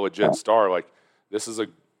have a legit star. This is a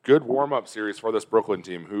good warm-up series for this Brooklyn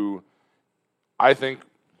team who I think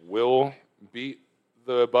will beat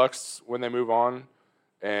the Bucks when they move on,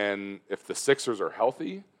 and if the Sixers are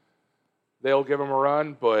healthy, they'll give them a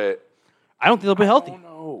run. But I don't think they'll be healthy. I don't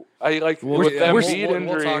know. With the Embiid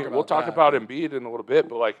injury, we'll talk about Embiid in a little bit.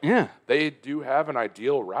 But they do have an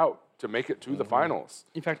ideal route to make it to the finals.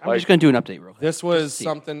 In fact, I'm just going to do an update real quick. This was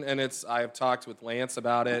something, and I have talked with Lance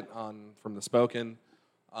about it from the Spoken.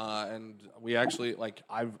 And we actually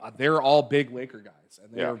they're all big Laker guys,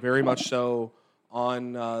 and they are very much so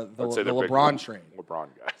on the LeBron train. LeBron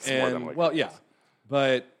guys, and, more than Lakers. Yeah,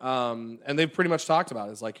 but and they've pretty much talked about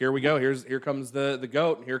it. It's like, here we go. Here comes the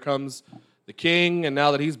GOAT, and here comes the king, and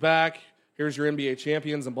now that he's back, here's your NBA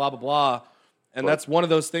champions, and blah blah blah. And that's one of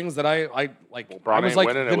those things that I like. LeBron I was ain't like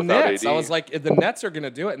winning the it without Nets. AD. I was like, the Nets are going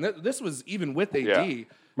to do it, and this was even with AD. Right.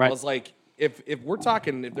 I was like, if we're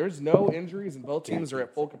talking, if there's no injuries and both teams are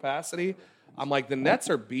at full capacity, I'm like, the Nets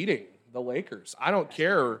are beating the Lakers. I don't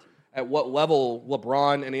care at what level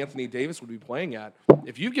LeBron and Anthony Davis would be playing at.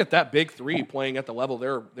 If you get that big three playing at the level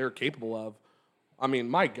they're capable of, I mean,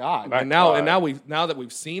 my God. And now that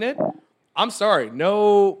we've seen it, I'm sorry,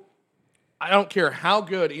 no, I don't care how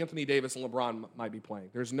good Anthony Davis and LeBron might be playing.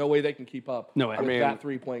 There's no way they can keep up No way. with that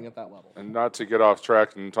three playing at that level. And not to get off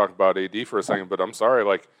track and talk about AD for a second, but I'm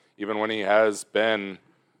sorry, even when he has been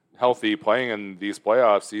healthy, playing in these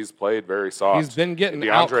playoffs, he's played very soft. He's been getting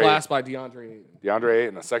DeAndre- outclassed by DeAndre Ayton. DeAndre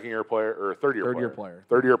Ayton, a second-year player or third-year player.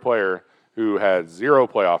 Third-year player who had zero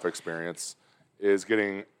playoff experience is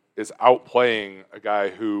outplaying a guy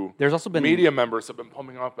who There's also been media members have been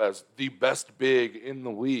pumping up as the best big in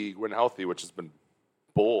the league when healthy, which has been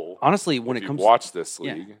bull. honestly when If it you comes watch this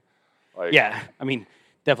Yeah. league. Like, Yeah, I mean,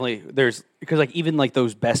 definitely. There's because like even like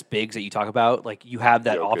those best bigs that you talk about, like you have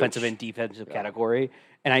that Jokic. offensive and defensive category,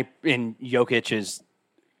 and Jokic is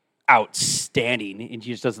outstanding, and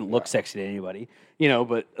he just doesn't look sexy to anybody,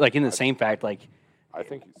 But like in the same fact, like I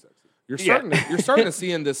think he's sexy. You're starting to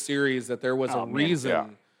see in this series that there was a reason Yeah.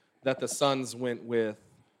 that the Suns went with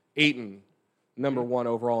Ayton number 1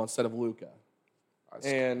 overall instead of Luka.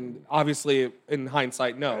 And obviously, in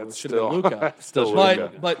hindsight, no, it It's should have been still- Luka. still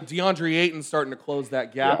Luka. But DeAndre Ayton's starting to close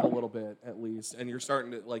that gap Yeah. a little bit, at least. And you're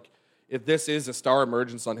starting to if this is a star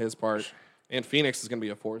emergence on his part, and Phoenix is going to be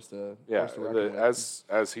a force to Yeah, force to reckon with.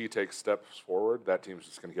 as he takes steps forward, that team's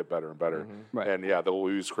just going to get better and better. Right. And yeah, they'll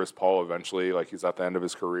lose Chris Paul eventually, like he's at the end of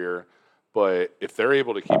his career. But if they're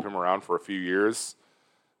able to keep him around for a few years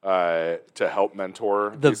to help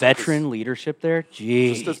mentor the these- veteran leadership there,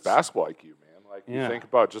 geez, just his basketball IQ, man. Like you Yeah. think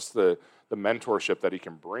about just the mentorship that he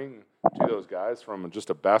can bring to those guys from just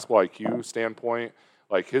a basketball IQ standpoint.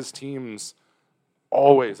 Like his teams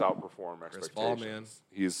always outperform expectations. Paul, man.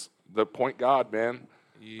 He's the point god, man.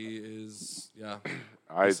 He is,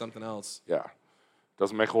 I he's something else. yeah,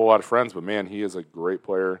 doesn't make a whole lot of friends, but man, he is a great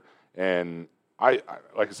player. And I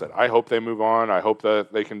like I said, I hope they move on. I hope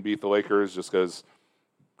that they can beat the Lakers, just because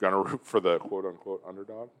gonna root for the quote unquote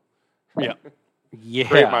underdog. yeah,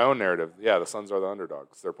 Create my own narrative. Yeah, the Suns are the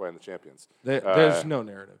underdogs. They're playing the champions. There's no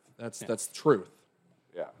narrative. That's truth.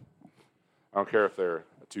 Yeah, I don't care if they're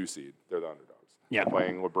a 2 seed. They're the underdogs. Yeah. They're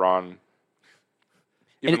playing LeBron,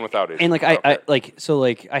 even without it. And like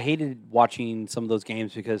I hated watching some of those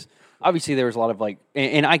games because obviously there was a lot of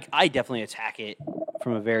and I definitely attack it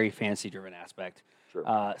from a very fantasy driven aspect.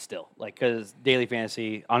 Sure. Still, because daily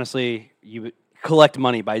fantasy, honestly, you collect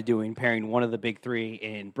money by pairing one of the big 3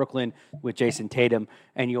 in Brooklyn with Jason Tatum,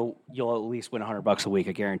 and you'll at least win $100 a week.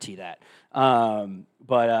 I guarantee that.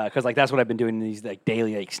 But because that's what I've been doing in these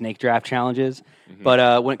daily snake draft challenges. Mm-hmm.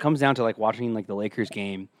 But when it comes down to watching the Lakers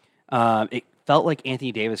game, it felt like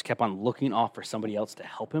Anthony Davis kept on looking off for somebody else to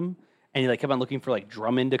help him. And he kept on looking for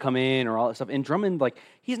Drummond to come in or all that stuff. And Drummond,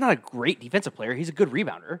 he's not a great defensive player. He's a good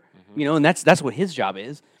rebounder, and that's what his job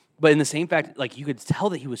is. But in the same fact, you could tell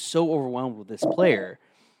that he was so overwhelmed with this player.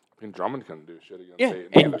 I mean, Drummond couldn't do shit against Yeah, Ayton.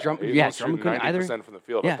 and either. Drummond Shooting couldn't either. 90% from the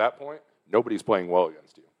field. Yeah. At that point, nobody's playing well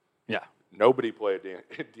against you. Yeah. Nobody played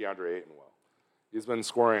DeAndre Ayton well. He's been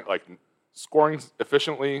scoring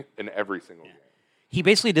efficiently in every single game. He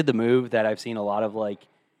basically did the move that I've seen a lot of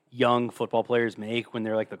young football players make when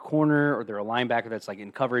they're the corner or they're a linebacker that's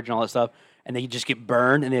in coverage and all that stuff, and they just get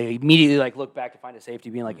burned and they immediately look back to find a safety,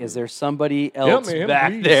 being is there somebody else man,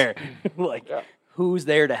 back please. there? Yeah. Who's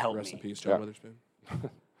there to help Rest in me? peace, John Witherspoon.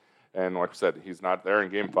 And like I said, he's not there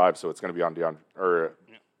in Game 5, so it's going to be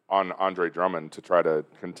on Andre Drummond to try to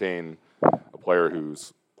contain a player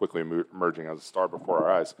who's quickly emerging as a star before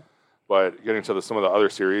our eyes. But getting to some of the other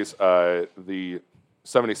series, the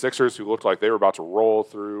 76ers, who looked like they were about to roll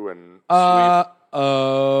through and sweep.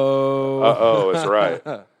 Is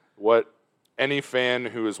right. What any fan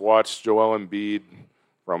who has watched Joel Embiid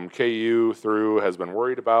from KU through has been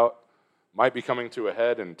worried about might be coming to a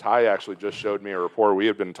head. And Ty actually just showed me a report. We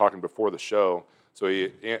had been talking before the show. So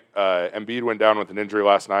Embiid went down with an injury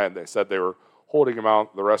last night, and they said they were holding him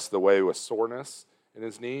out the rest of the way with soreness in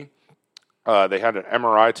his knee. They had an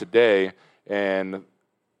MRI today, and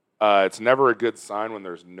it's never a good sign when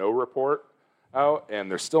there's no report out, and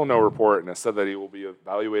there's still no report, and it said that he will be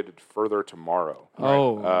evaluated further tomorrow.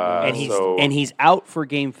 And he's out for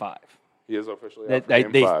Game 5. He is officially out for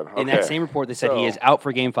Game 5. In that same report, they said he is out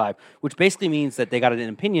for Game 5, which basically means that they got an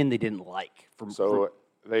opinion they didn't like.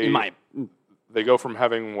 They go from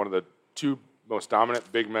having one of the 2 most dominant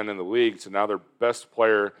big men in the league to now their best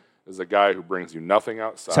player is a guy who brings you nothing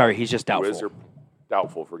outside. Sorry, he's just who is doubtful.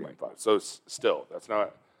 Doubtful for Game 5. So still, that's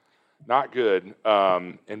not good.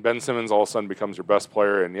 And Ben Simmons all of a sudden becomes your best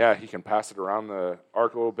player, and yeah, he can pass it around the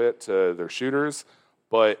arc a little bit to their shooters,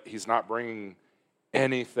 but he's not bringing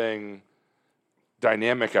anything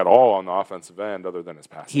dynamic at all on the offensive end other than his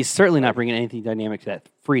passing. He's certainly not bringing anything dynamic to that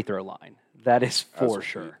free throw line. That is for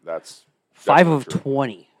sure. That's 5 of true.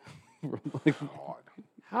 20.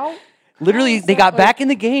 How? Literally, they got back in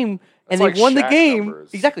the game and That's they won the Shaq game.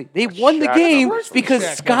 numbers. Exactly. They That's won the Shaq game numbers. because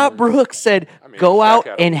Shaq Scott numbers. Brooks said, I mean, go Shaq out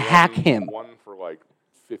had and one- hack him. One for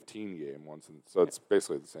 15 game once, so it's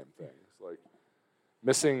basically the same thing. It's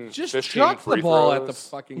missing Just 15 chuck the free ball at the throws.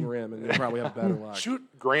 fucking rim, and you'll probably have better luck. Shoot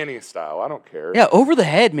granny style. I don't care. Yeah, over the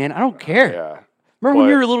head, man. I don't care. Yeah. Remember when But-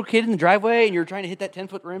 you were a little kid in the driveway and you were trying to hit that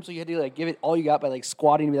 10-foot rim, so you had to like give it all you got by like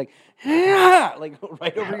squatting and be like, "Ah," like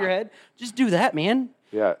right over your head? Just do that, man.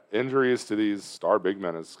 Yeah, injuries to these star big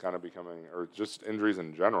men is kind of becoming, or just injuries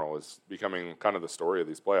in general is becoming kind of the story of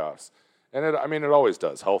these playoffs. And it always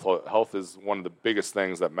does. Health is one of the biggest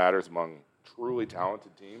things that matters among truly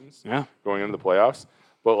talented teams going into the playoffs.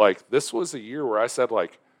 But like this was a year where I said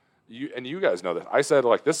like, you guys know this. I said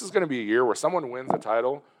like this is going to be a year where someone wins a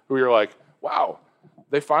title who you're like, wow,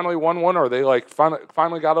 they finally won one, or they like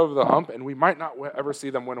finally got over the hump, and we might not ever see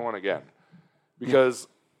them win one again because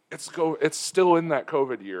it's still in that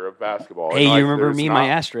COVID year of basketball. Hey, and, like, you remember there's me and my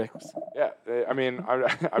asterisks? Yeah, I mean,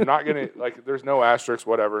 I'm not gonna like. There's no asterisks,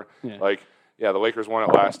 whatever. Yeah. Like, yeah, the Lakers won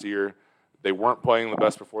it last year. They weren't playing the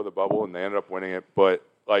best before the bubble, and they ended up winning it. But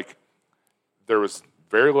like, there was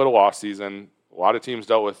very little off season. A lot of teams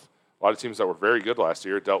that were very good last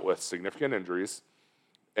year dealt with significant injuries,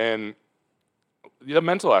 and the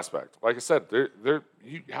mental aspect. Like I said,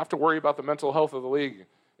 you have to worry about the mental health of the league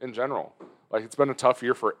in general. Like, it's been a tough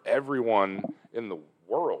year for everyone in the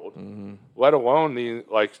world, let alone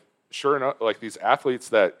sure enough, like these athletes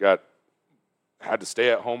that had to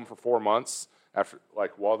stay at home for 4 months after,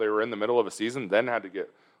 like, while they were in the middle of a season, then had to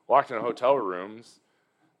get locked in hotel rooms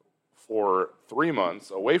for 3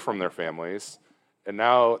 months away from their families, and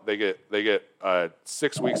now they get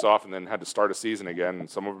 6 weeks off and then had to start a season again. And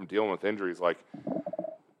some of them dealing with injuries. Like,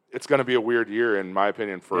 it's going to be a weird year, in my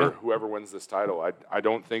opinion, for whoever wins this title. I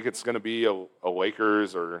don't think it's going to be a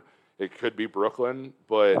Lakers, or it could be Brooklyn,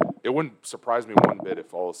 but it wouldn't surprise me one bit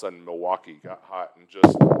if all of a sudden Milwaukee got hot and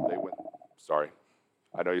just they went. Sorry,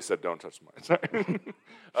 I know you said don't touch mine.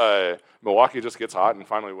 Sorry. Milwaukee just gets hot and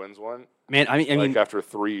finally wins one. Man, I mean, after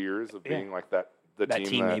 3 years of being like that, that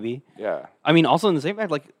team maybe. Yeah. I mean, also in the same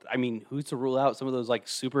fact, like, I mean, who's to rule out some of those like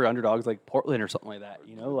super underdogs like Portland or something like that?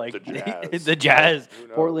 You know, like The Jazz. the Jazz, Who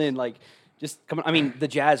knows? Portland, like just coming. I mean, the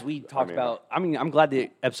Jazz. We talked about. I mean, I'm glad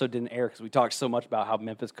the episode didn't air because we talked so much about how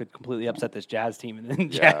Memphis could completely upset this Jazz team, and then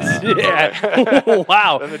Jazz. Yeah.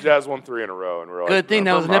 Wow. Then the Jazz won 3 in a row, and we're like, Good thing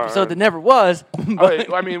that was an never episode that mind. never was.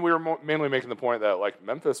 I mean, we were mainly making the point that like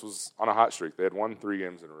Memphis was on a hot streak. They had won 3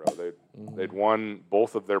 games in a row. They'd won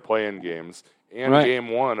both of their play-in games and game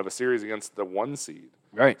 1 of a series against the 1 seed.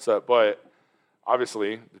 Right. So, but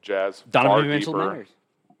obviously the Jazz Donovan far Mitchell deeper. matters.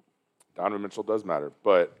 Donovan Mitchell does matter,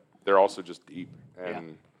 but they're also just deep,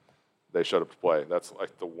 and they showed up to play. That's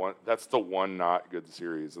like the one. That's the one not good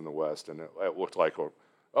series in the West, and it looked like, oh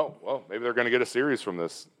well, maybe they're going to get a series from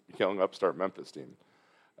this young upstart Memphis team.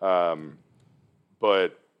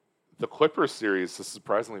 But the Clippers series has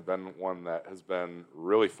surprisingly been one that has been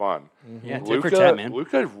really fun. Yeah, tit for tat, man.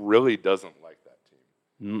 Luka really doesn't like that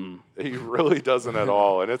team. He really doesn't at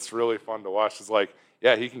all, and it's really fun to watch. It's like,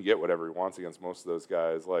 yeah, he can get whatever he wants against most of those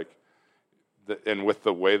guys. Like, and with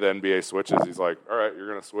the way the NBA switches, he's like, all right, you're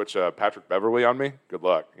going to switch Patrick Beverly on me? Good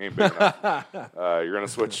luck. He ain't big enough. You're going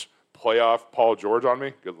to switch playoff Paul George on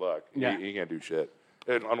me? Good luck. Yeah. He can't do shit.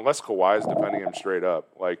 And unless Kawhi is defending him straight up,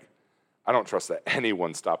 like, I don't trust that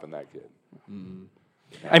anyone's stopping that kid.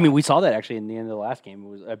 I mean, we saw that actually in the end of the last game.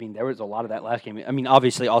 There was a lot of that last game. I mean,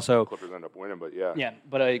 obviously, also. Clippers end up winning, but yeah. Yeah,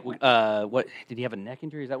 but what did he have a neck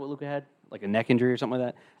injury? Is that what Luka had? Like a neck injury or something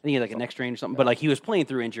like that? I think he had like a neck strain or something. But like he was playing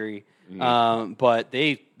through injury. But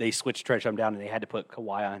they switched to try to shut him down, and they had to put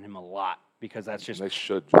Kawhi on him a lot because that's just They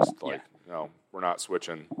should just no, we're not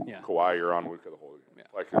switching. Yeah. Kawhi, you're on Luka the whole game.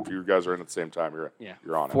 Like if you guys are in at the same time,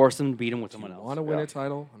 you're on it. force them to beat him with someone else. Want to win a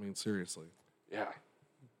title? I mean, seriously. Yeah.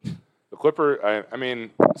 The Clipper, I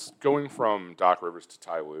mean, going from Doc Rivers to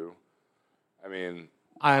Ty Lue, I mean,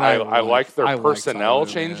 I like their personnel Ty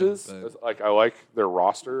Lue, changes. man, but- Like I like their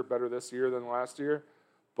roster better this year than last year,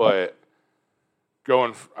 but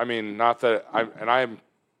I mean, not that I'm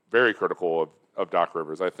very critical of Doc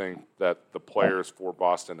Rivers. I think that the players for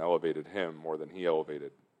Boston elevated him more than he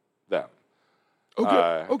elevated them.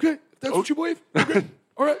 Okay. That's what you believe. Okay.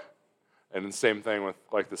 All right. And the same thing with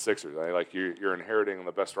like the Sixers. Like you're inheriting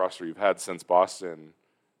the best roster you've had since Boston,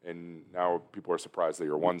 and now people are surprised that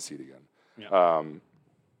you're 1 seed again. Yeah.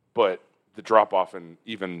 But the drop off in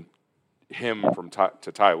even him from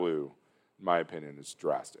to Ty Lue, in my opinion, is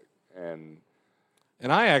drastic. And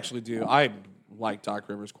I actually do. I like Doc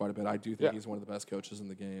Rivers quite a bit. I do think Yeah. he's one of the best coaches in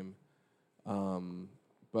the game.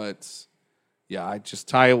 But yeah, I just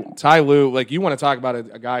Ty Lue. Like you want to talk about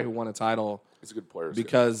a guy who won a title he's a good player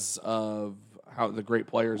because of how the great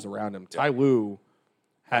players around him. Ty Lue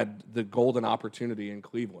had the golden opportunity in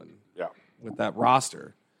Cleveland Yeah. with that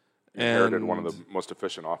roster. He inherited And- one of the most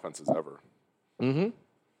efficient offenses ever.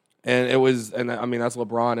 And it was, and I mean, that's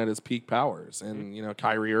LeBron at his peak powers, and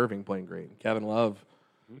Kyrie Irving playing great, and Kevin Love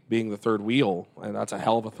being the third wheel, and that's a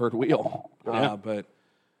hell of a third wheel. But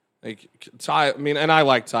like Ty, I mean, and I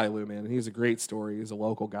like Ty Lue, man. He's a great story. He's a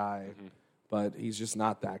local guy, but he's just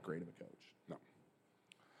not that great of a coach.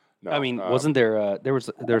 No, I mean, wasn't there there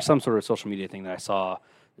was some sort of social media thing that I saw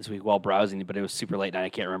this week while browsing, but it was super late night. I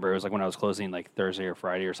can't remember. It was like when I was closing, like Thursday or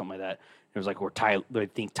Friday or something like that. It was like where I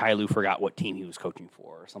think Ty Lue forgot what team he was coaching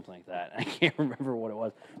for or something like that. I can't remember what it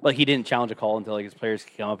was. But he didn't challenge a call until like his players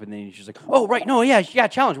could come up, and then he's just like, "Oh, right, no, yeah,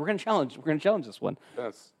 challenge. We're gonna challenge this one."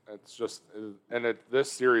 It's just, and this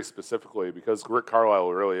series specifically, because Rick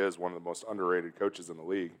Carlisle really is one of the most underrated coaches in the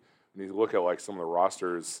league. When you look at like some of the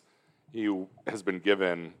rosters he has been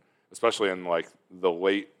given, especially in like the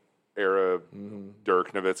late era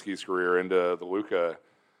Dirk Nowitzki's career into the Luka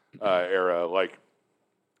era, like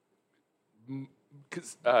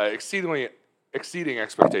exceeding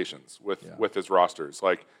expectations with his rosters,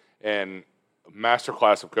 like, and a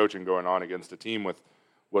masterclass of coaching going on against a team with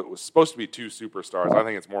what was supposed to be two superstars. I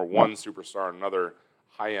think it's more one superstar and another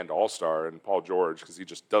high-end all-star in Paul George, because he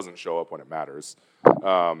just doesn't show up when it matters.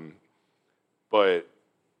 But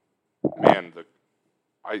man,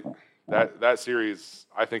 that series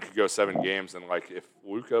I think could go 7 games, and like if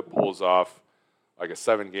Luka pulls off like a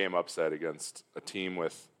 7-game upset against a team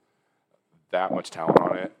with that much talent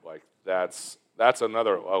on it, like that's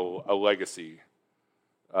another a legacy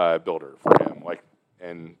builder for him. Like,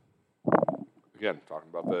 and again, talking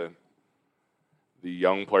about the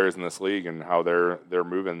young players in this league and how they're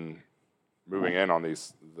moving in on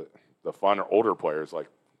the fun older players. Like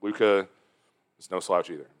Luka is no slouch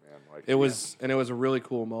either, man. Like it was a really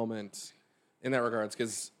cool moment in that regards,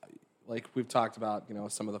 because like we've talked about,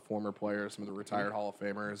 some of the former players, some of the retired Hall of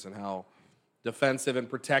Famers, and how defensive and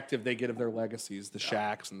protective they get of their legacies, the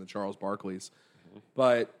Shaqs and the Charles Barkleys.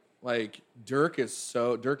 But like Dirk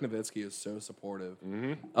Nowitzki is so supportive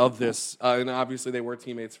of this, and obviously they were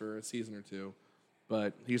teammates for a season or two,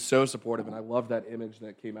 but he's so supportive, and I love that image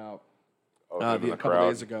that came out a couple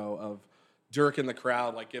days ago of Dirk in the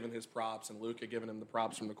crowd, like giving his props, and Luka giving him the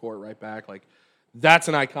props from the court right back. Like that's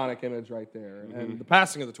an iconic image right there. And the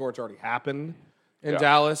passing of the torch already happened in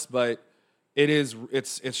Dallas, but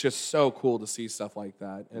it's just so cool to see stuff like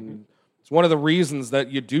that. And it's one of the reasons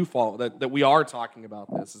that you do follow that we are talking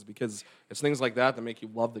about this, is because it's things like that make you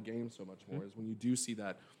love the game so much more, is when you do see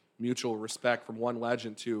that mutual respect from one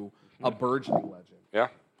legend to a burgeoning legend. Yeah.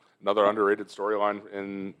 Another underrated storyline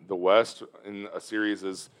in the West in a series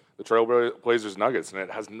is the Trailblazers Nuggets, and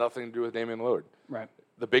it has nothing to do with Damian Lillard. Right.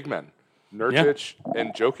 The big men, Nurkic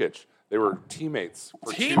and Jokic, they were teammates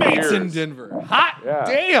for 2 years. Teammates in Denver. Hot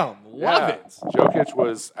damn. Love it. Jokic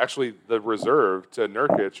was actually the reserve to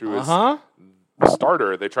Nurkic, who was the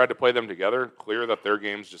starter. They tried to play them together. Clear that their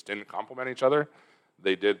games just didn't complement each other.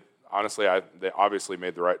 They did. Honestly, they obviously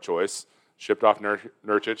made the right choice. Shipped off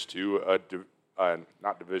Nurkic to a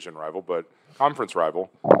not division rival, but conference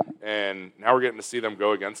rival. And now we're getting to see them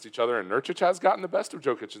go against each other. And Nurkic has gotten the best of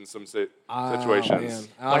Jokic in some situations.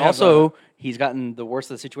 But also, he's gotten the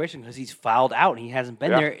worst of the situation because he's fouled out. And he hasn't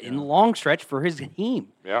been there in the long stretch for his team.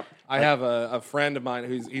 Yeah, I have a friend of mine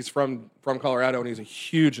he's from Colorado, and he's a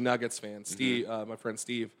huge Nuggets fan. Steve, my friend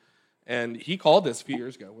Steve, and he called this a few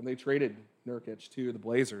years ago when they traded Nurkic to the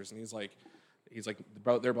Blazers, and he's like,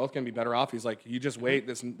 they're both going to be better off. He's like, you just wait,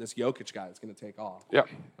 this Jokic guy is going to take off. Yeah.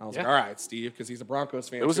 And I was like, all right, Steve, because he's a Broncos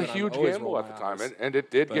fan. It was a huge gamble at the time, and it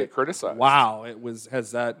did get criticized. Wow,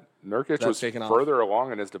 Nurkic was further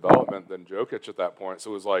along in his development than Jokic at that point.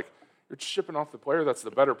 So it was like, you're shipping off the player that's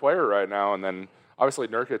the better player right now. And then obviously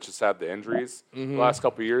Nurkic has had the injuries the last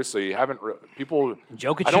couple of years, so you haven't people.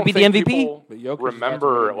 Jokic should be the MVP. People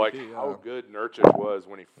remember how good Nurkic was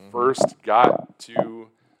when he first got to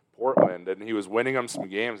Portland, and he was winning them some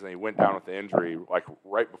games, and he went down with the injury like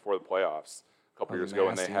right before the playoffs a couple years ago,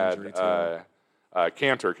 and they had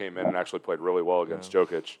Cantor came in and actually played really well against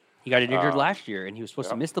Jokic. He got injured last year, and he was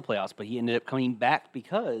supposed to miss the playoffs, but he ended up coming back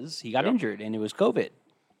because he got injured, and it was COVID.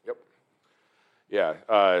 Yep.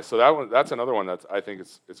 Yeah. So that's another one that I think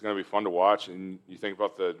it's going to be fun to watch, and you think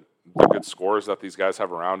about the good scores that these guys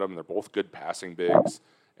have around them. They're both good passing bigs,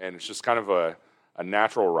 and it's just kind of a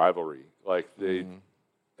natural rivalry. Like they.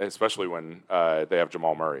 Especially when they have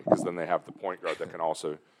Jamal Murray, because then they have the point guard that can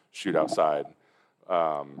also shoot outside,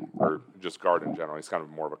 or just guard in general. He's kind of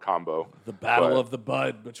more of a combo. The battle of the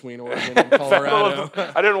bud between Oregon and Colorado.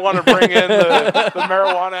 I didn't want to bring in the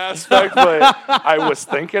marijuana aspect, but I was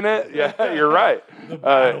thinking it. Yeah, you're right.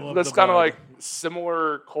 That's kind of like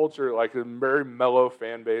similar culture, like very mellow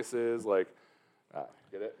fan bases. Like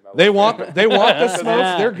Get it? They want the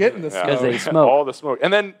smokes. They're getting the Yeah. Because smoke. they smoke. all the smoke.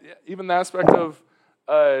 And then even the aspect of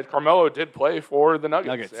Carmelo did play for the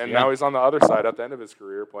Nuggets, and yeah. now he's on the other side at the end of his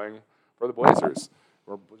career playing for the Blazers.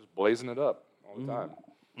 We're just blazing it up all the time.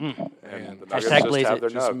 And the Nuggets Hashtag just blaze have it. their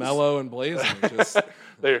Just nugs. mellow and blazing. Just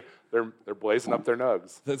They're blazing up their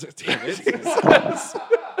nugs. damn it.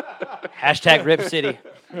 Hashtag Rip City.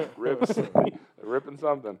 Ribs. They're ripping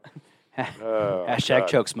something. Oh, Hashtag God.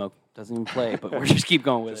 choke smoke. Doesn't even play, but we're just keep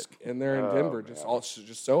going with it. And they're in Denver,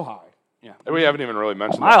 just so high. And we haven't even really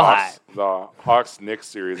mentioned Mile the Hawks-Knicks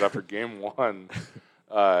series. After Game 1,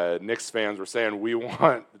 Knicks fans were saying we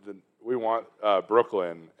want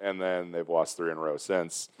Brooklyn, and then they've lost 3 in a row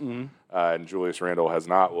since. And Julius Randle has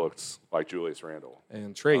not looked like Julius Randle.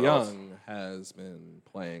 And Trey Young has been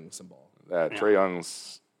playing some ball. Trey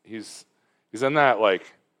Young's he's in that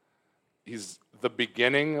he's the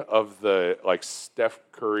beginning of the Steph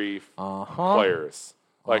Curry players.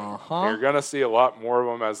 You're gonna see a lot more of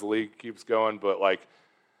them as the league keeps going, but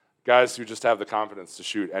guys who just have the confidence to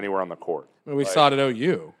shoot anywhere on the court. We saw it at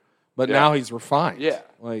OU, but now he's refined. Yeah.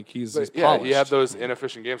 He's Yeah, polished. he had those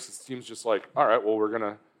inefficient games because the team's just all right, well, we're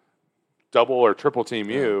gonna double or triple team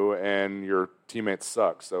you, and your teammates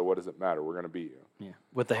suck. So what does it matter? We're gonna beat you. Yeah.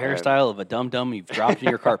 With the hairstyle of a dum-dum you've dropped in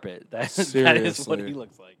your carpet. That is what Seriously. he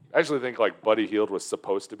looks like. I actually think Buddy Hield was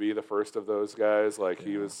supposed to be the first of those guys.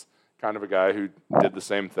 He was kind of a guy who did the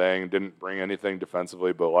same thing, didn't bring anything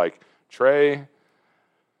defensively, but Trey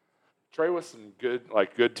with some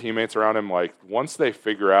good teammates around him. Once they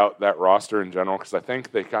figure out that roster in general, because I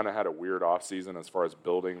think they kind of had a weird offseason as far as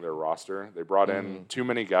building their roster. They brought in too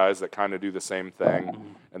many guys that kind of do the same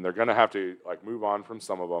thing, and they're going to have to move on from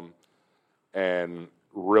some of them and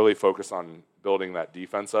really focus on building that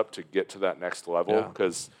defense up to get to that next level.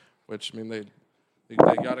 Because Which they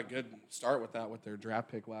got a good start with that with their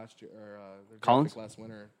draft pick last year, or their draft Collins? pick last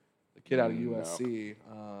winter. The kid out of USC.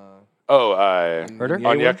 Herder?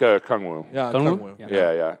 Onyeka Okongwu. Yeah, Okongwu?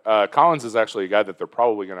 Okongwu. Yeah. Collins is actually a guy that they're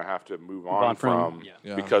probably going to have to move on from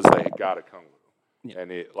Yeah. because they got Okongwu. Yeah.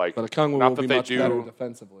 And it, But Okongwu not will that be they much do better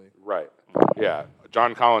defensively. right. Yeah,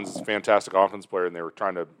 John Collins is a fantastic offense player, and they were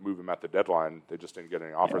trying to move him at the deadline. They just didn't get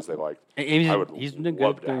any offers they liked. I would He's been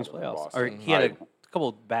love good to during have his him in playoffs. Boston. Or he had a couple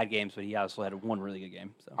of bad games, but he also had one really good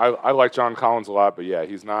game. So I like John Collins a lot, but yeah,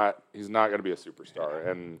 he's not going to be a superstar.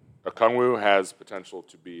 And Okongwu has potential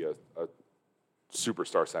to be a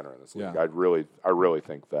superstar center in this league. Yeah. I really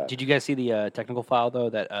think that. did you guys see the technical foul though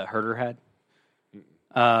that Herder had?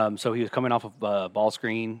 So he was coming off of a ball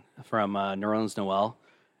screen from Nerlens Noel,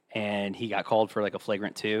 and he got called for a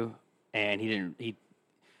flagrant 2, and it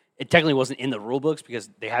technically wasn't in the rule books because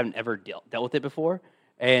they haven't ever dealt with it before.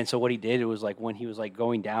 And so what he did, it was when he was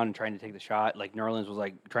going down and trying to take the shot, Nerlens was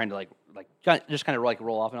trying to just kind of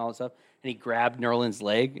roll off and all that stuff, and he grabbed Nerlens'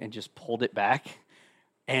 leg and just pulled it back.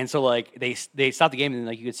 And so they stopped the game,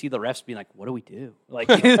 and you could see the refs being what do we do?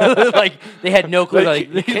 They had no clue.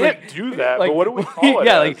 You can't do that. But what do we call it?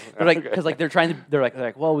 Yeah, as? because they're trying to. They're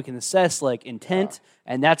like, well, we can assess intent,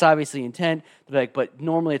 and that's obviously intent. They're but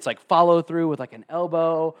normally it's follow through with an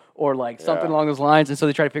elbow or something along those lines. And so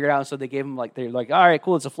they try to figure it out. And so they gave him they're all right,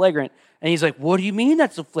 cool, it's a flagrant. And he's like, what do you mean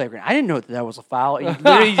that's a flagrant? I didn't know that was a foul. And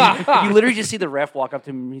you literally just see the ref walk up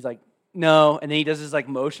to him, and he's like, no, and then he does this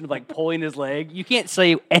motion of pulling his leg. You can't say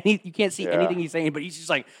you can't see anything he's saying, but he's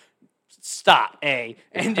just stop, and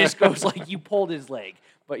just goes you pulled his leg.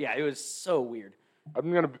 But yeah, it was so weird.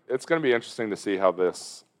 It's gonna be interesting to see how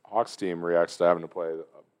this Hawks team reacts to having to play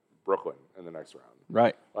Brooklyn in the next round.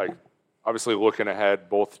 Right. Obviously looking ahead,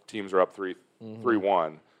 both teams are up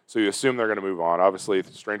 3-1, so you assume they're gonna move on. Obviously,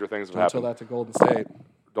 stranger things have Don't tell happened. that to Golden State.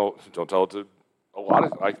 Don't tell it to. A lot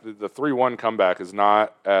of the 3-1 comeback is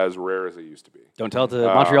not as rare as it used to be. Don't tell it to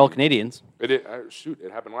Montreal Canadiens. It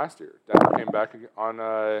happened last year. Denver came back on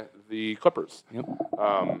the Clippers. Yep.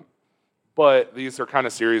 But these are kind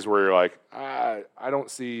of series where you're I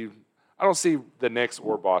don't see the Knicks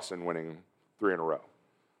or Boston winning 3 in a row.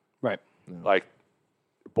 Right.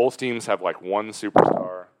 Both teams have one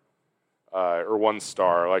superstar or one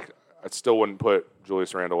star. I still wouldn't put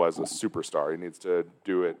Julius Randle as a superstar. He needs to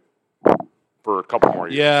do it for a couple more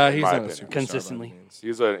years. Yeah, in he's my not a opinion. superstar. Consistently. by any means.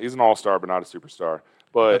 He's an all-star, but not a superstar.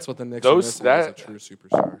 But That's what the Knicks are missing is a true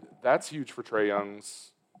superstar. that's huge for Trae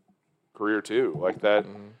Young's career too.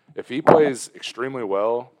 If he plays extremely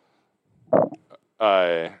well,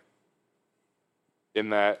 in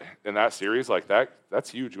that series, that's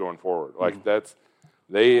huge going forward. That's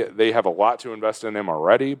they have a lot to invest in him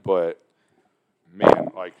already, but man,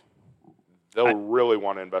 they'll really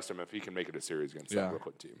want to invest him if he can make it a series against that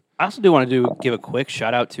Brooklyn team. I also do want to give a quick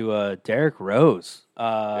shout out to Derrick Rose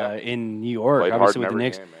in New York, Played obviously hard with in the every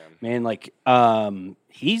Knicks. game, Man,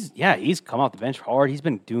 he's come off the bench hard. He's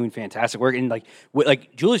been doing fantastic work, and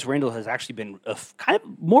Julius Randle has actually been kind of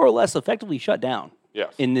more or less effectively shut down.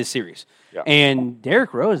 Yes. In this series, Yeah. And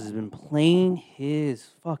Derrick Rose has been playing his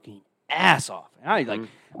fucking ass off. And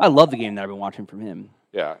I love the game that I've been watching from him.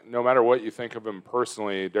 Yeah, no matter what you think of him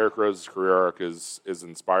personally, Derrick Rose's career arc is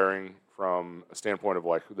inspiring from a standpoint of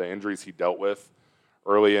like the injuries he dealt with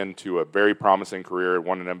early into a very promising career,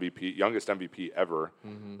 won an MVP, youngest MVP ever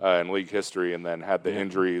in league history, and then had the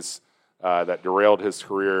injuries that derailed his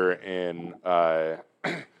career in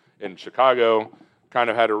Chicago. Kind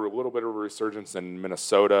of had a little bit of a resurgence in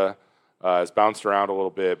Minnesota. Has bounced around a little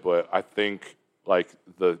bit, but I think like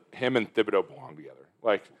him and Thibodeau belong together.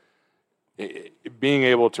 Like being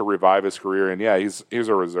able to revive his career, and he's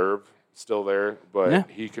a reserve still there, but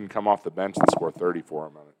he can come off the bench and score 30 for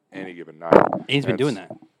him on any given night. And he's been doing that.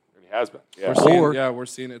 And he has been. Yeah. We're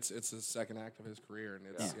seeing it's the second act of his career, and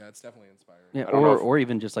it's definitely inspiring. Yeah, or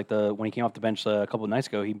even just like when he came off the bench a couple of nights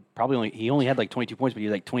ago, he only had like 22 points, but he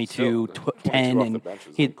had like 22, 10, off and the bench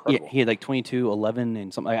is he had like 22, 11,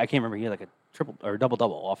 and something. I can't remember. He had like a triple or double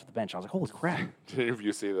off the bench. I was like, holy crap! Did any of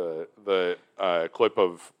you see the clip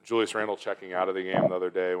of Julius Randle checking out of the game the other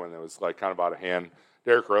day when it was like kind of out of hand?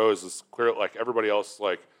 Derrick Rose is clear, like everybody else,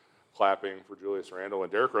 like clapping for Julius Randle,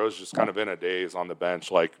 and Derrick Rose just kind of in a daze on the bench,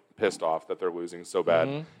 like pissed off that they're losing so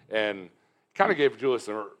bad, and kind of gave Julius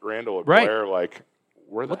Randle a glare, like,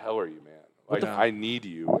 where the hell are you, man? Like, I need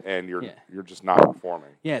you, and you're just not performing.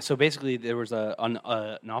 Yeah, so basically there was an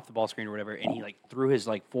off the ball screen or whatever, and he like threw his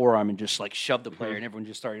like forearm and just like shoved the player, and everyone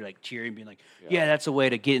just started like cheering, being like, "Yeah, that's a way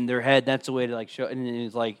to get in their head. That's a way to like show." And it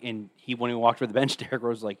was like, and when he walked to the bench, Derrick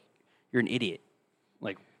Rose was like, "You're an idiot.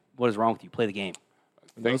 Like, what is wrong with you? Play the game."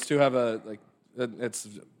 Those two have that's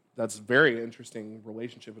a very interesting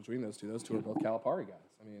relationship between those two. Those two are both Calipari guys.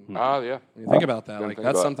 I mean, when you think about that, like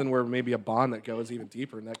that's something where maybe a bond that goes even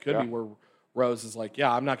deeper, and that could be where Rose is like,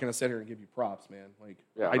 I'm not going to sit here and give you props, man. Like,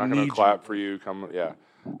 I'm not going to clap for you.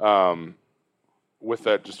 With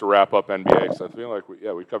that, just to wrap up NBA, because I feel like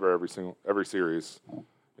we cover every series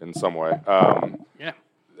in some way. From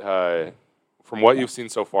what you've seen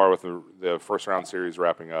so far with the first round series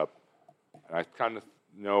wrapping up, and I kind of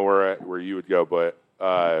know where you would go, but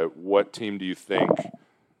what team do you think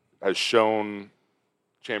has shown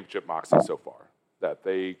championship moxie so far that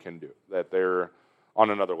they can do, that they're on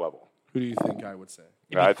another level? Who do you think I would say?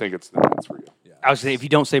 Yeah, I think it's the Nets for you. Yeah. I would say if you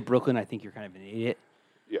don't say Brooklyn, I think you're kind of an idiot.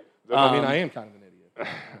 Yeah. I mean, I am kind of an idiot.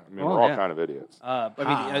 We're all kind of idiots.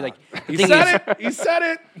 He said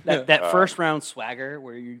it. That first round swagger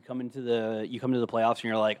where you come into the playoffs and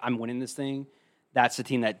you're like, I'm winning this thing. That's the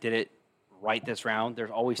team that did it right this round.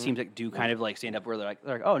 There's always teams that do kind of like stand up where they're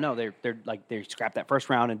like, oh no, they're like they scrap that first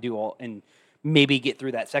round and maybe get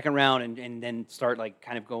through that second round and then start like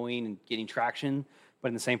kind of going and getting traction. But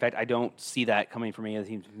in the same fact, I don't see that coming from any of the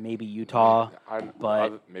teams. Maybe Utah,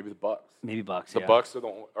 but maybe the Bucks. Maybe Bucks. The Bucks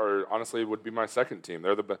are honestly would be my second team.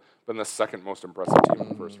 They're been the second most impressive team in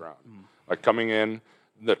the first round. Like coming in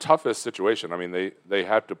the toughest situation. I mean, they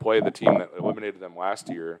had to play the team that eliminated them last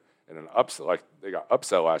year in an upset. Like they got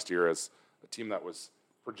upset last year as a team that was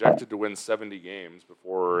projected to win 70 games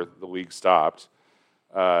before the league stopped.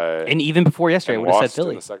 And even before yesterday, I would have said Philly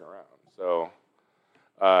in the second round. So.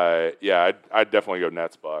 I'd definitely go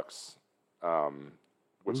Nets Bucks,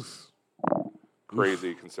 which is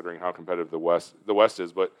crazy considering how competitive the West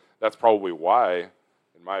is. But that's probably why,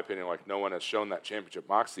 in my opinion, like no one has shown that championship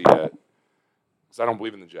moxie yet. Because I don't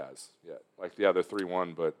believe in the Jazz yet. Like, they're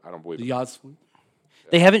 3-1, but I don't believe the odds.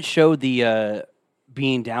 They haven't showed the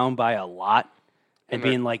being down by a lot and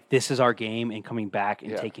being like, this is our game, and coming back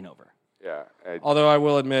and taking over. Yeah. Although I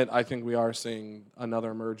will admit, I think we are seeing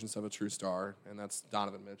another emergence of a true star, and that's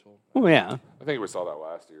Donovan Mitchell. Oh, yeah. I think we saw that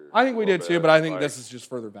last year. I think we did too, but I think this is just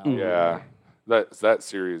further value. Yeah. That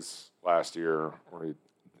series last year where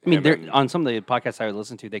on some of the podcasts I would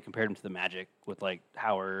listen to, they compared him to the Magic with like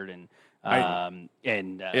Howard and like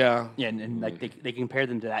they compared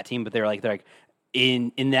them to that team, but they're like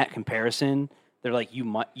in that comparison, they're like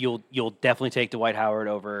you'll definitely take Dwight Howard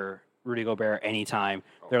over Rudy Gobert anytime.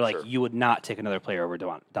 They're like, you would not take another player over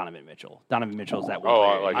Donovan Mitchell. Donovan Mitchell is that one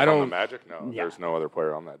player. Like on the Magic? No, there's no other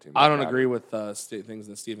player on that team. I don't agree with things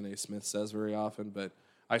that Stephen A. Smith says very often, but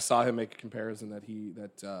I saw him make a comparison actually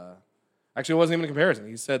it wasn't even a comparison.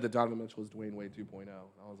 He said that Donovan Mitchell is Dwayne Wade 2.0.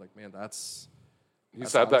 I was like, man, that's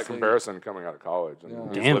had that comparison coming out of college,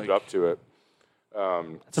 and he's lived up to it.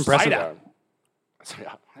 That's impressive. Yeah.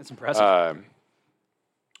 That's impressive.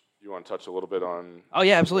 You want to touch a little bit on? Oh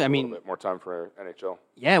yeah, absolutely. I A mean, little bit more time for NHL.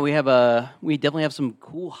 yeah, we definitely have some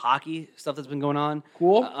cool hockey stuff that's been going on.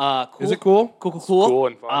 Cool? Cool. Is it cool? Cool. Cool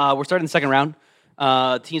and fun. We're starting the second round.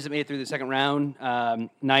 Teams that made it through the second round: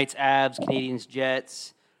 Knights, Avs, Canadians,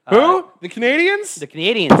 Jets. Who? The Canadians? The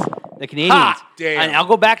Canadians. The Canadians. Ha! Damn. And I'll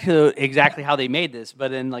go back to exactly how they made this,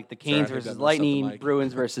 but then like the Canes I hit that versus mess up the Lightning, mic.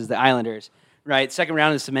 Bruins versus the Islanders. Right, second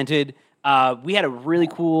round is cemented. We had a really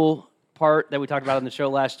cool part that we talked about on the show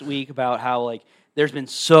last week about how like there's been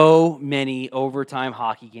so many overtime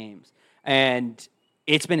hockey games, and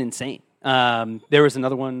it's been insane. There was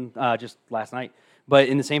another one just last night. But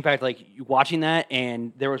in the same fact, like watching that,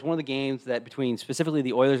 and there was one of the games that between specifically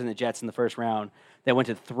the Oilers and the Jets in the first round that went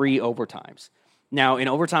to 3 overtimes. Now, in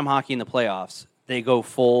overtime hockey in the playoffs, they go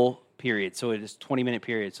full period, so it is 20-minute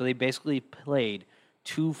period. So they basically played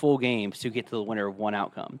 2 full games to get to the winner of one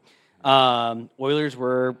outcome. Oilers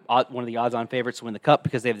were one of the odds-on favorites to win the Cup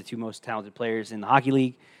because they have the 2 most talented players in the hockey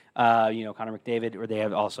league. Connor McDavid, or they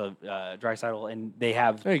have also Draisaitl, and they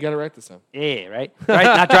have Hey, you got to write this down. yeah, right,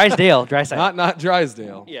 not Drysdale, Draisaitl. Not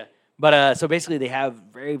Drysdale. Yeah. But so basically, they have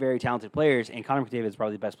very, very talented players, and Connor McDavid is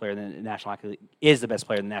probably the best player in the National Hockey League. Is the best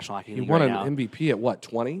player in the National Hockey He League won right an now. MVP at what,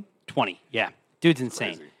 20? 20. Yeah, dude's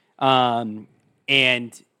insane. Crazy.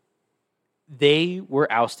 And they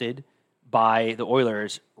were ousted by the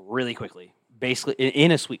Oilers really quickly, basically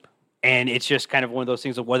in a sweep. And it's just kind of one of those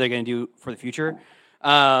things of what they're going to do for the future.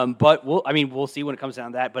 But we'll see when it comes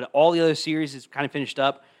down to that. But all the other series is kind of finished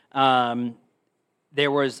up. There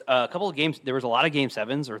was a couple of games. There was a lot of Game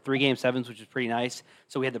 7s or 3 Game 7s, which was pretty nice.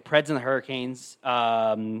 So we had the Preds and the Hurricanes.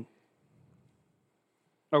 The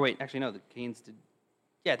Canes did.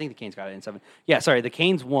 Yeah, I think the Canes got it in 7. Yeah, sorry, the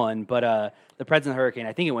Canes won, but the Preds and the Hurricane,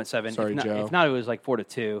 I think it went 7. Sorry, Joe. If not, it was like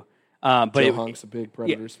 4-2. But Joe Hunk's a big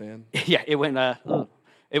Predators fan. yeah, it went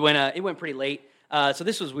pretty late. So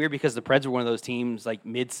this was weird because the Preds were one of those teams like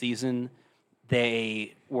mid-season.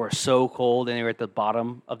 They were so cold and they were at the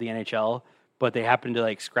bottom of the NHL, but they happened to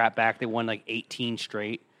like scrap back. They won like 18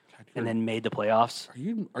 straight and then made the playoffs.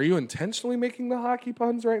 Are you intentionally making the hockey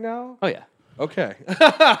puns right now? Oh yeah. Okay.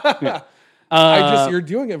 Yeah. You're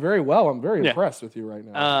doing it very well. I'm very Yeah. impressed with you right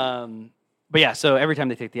now. But yeah, so every time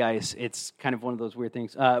they take the ice, it's kind of one of those weird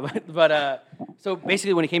things. So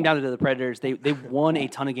basically, when it came down to the Predators, they won a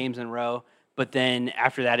ton of games in a row. But then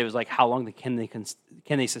after that, it was like, how long can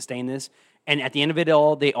they sustain this? And at the end of it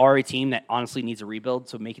all, they are a team that honestly needs a rebuild.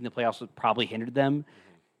 So making the playoffs would probably hindered them.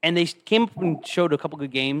 And they came up and showed a couple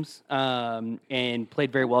good games and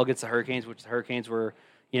played very well against the Hurricanes, which the Hurricanes were,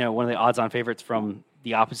 one of the odds-on favorites from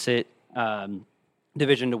the opposite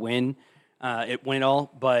division to win it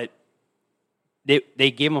all. But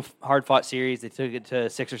they gave them a hard-fought series. They took it to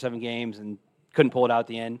 6 or 7 games and couldn't pull it out at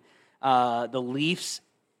the end. The Leafs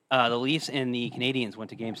and the Canadians went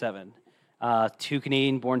to Game 7. 2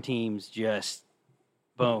 Canadian-born teams just,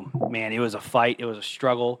 boom. Man, it was a fight. It was a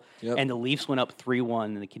struggle. Yep. And the Leafs went up 3-1,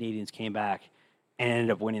 and the Canadians came back and ended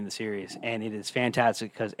up winning the series. And it is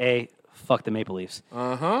fantastic because, A, fuck the Maple Leafs.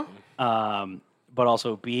 Uh-huh. But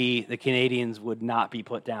also, B, the Canadians would not be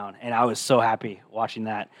put down. And I was so happy watching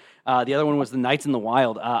that. The other one was the Knights and the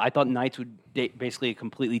Wild. I thought Knights would basically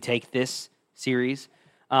completely take this series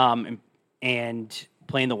and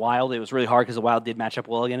playing the Wild. It was really hard because the Wild did match up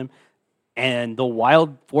well against them. And the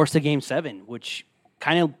Wild forced a Game 7, which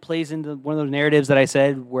kind of plays into one of those narratives that I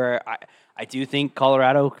said where I do think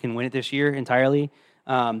Colorado can win it this year entirely.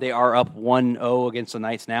 They are up 1-0 against the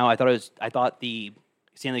Knights now. I thought the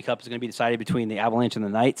Stanley Cup is going to be decided between the Avalanche and the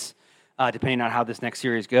Knights, depending on how this next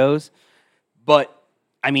series goes. But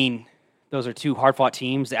I mean, those are 2 hard-fought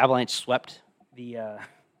teams. The Avalanche swept the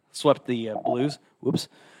Blues. Whoops.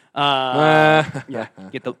 Yeah,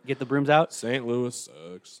 get the brooms out. St. Louis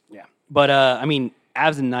sucks. Yeah, but I mean,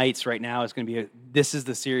 Avs and Knights right now is going to be this is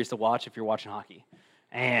the series to watch if you're watching hockey,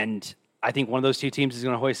 and I think one of those 2 teams is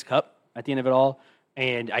going to hoist the cup at the end of it all.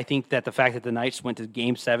 And I think that the fact that the Knights went to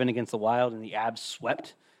Game 7 against the Wild and the Avs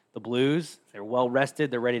swept the Blues, they're well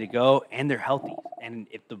rested, they're ready to go, and they're healthy. And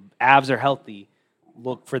if the Avs are healthy,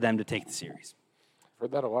 look for them to take the series. I've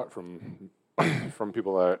heard that a lot from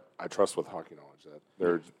people that I trust with hockey knowledge. That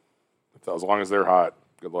they're as long as they're hot,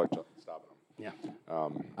 good luck stopping them. Yeah.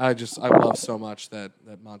 I love so much that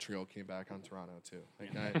Montreal came back on Toronto too.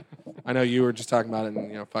 Like I know you were just talking about it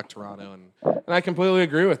and fuck Toronto and I completely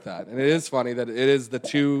agree with that. And it is funny that it is the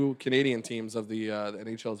 2 Canadian teams of the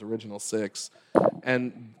NHL's original 6,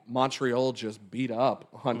 and Montreal just beat up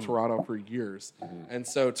on Toronto for years. And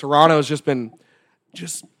so Toronto has just been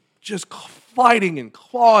just fighting and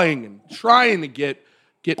clawing and trying to get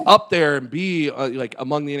up there and be like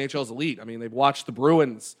among the NHL's elite. I mean, they've watched the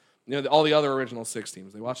Bruins all the other original 6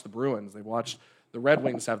 teams. They watched the Bruins. They watched the Red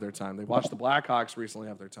Wings have their time. They watched the Blackhawks recently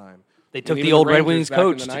have their time. They And took even the old Red Rangers Wings back in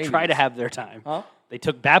coach the to try to 90s. have their time. Huh? They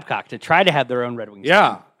took Babcock to try to have their own Red Wings. Yeah,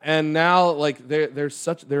 time. and now like they're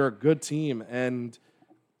a good team, and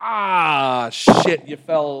shit, you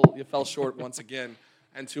fell short once again.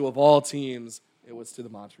 And of all teams, it was to the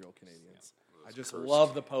Montreal Canadiens. I just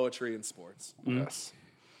love the poetry in sports. Yes.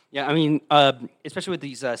 Yeah, I mean, especially with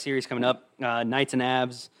these series coming up, Knights and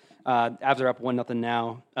Avs. Avs are up 1-0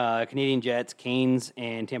 now. Canadian Jets, Canes,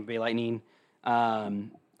 and Tampa Bay Lightning.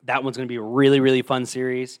 That one's going to be a really, really fun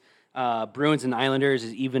series. Bruins and Islanders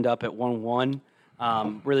is evened up at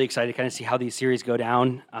 1-1. Really excited to kind of see how these series go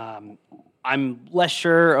down. I'm less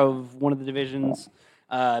sure of one of the divisions.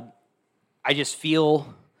 I just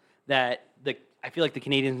feel that I feel like the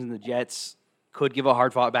Canadians and the Jets could give a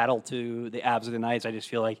hard-fought battle to the Avs or the Knights. I just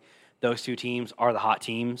feel like those two teams are the hot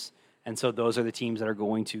teams, and so those are the teams that are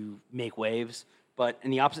going to make waves. But in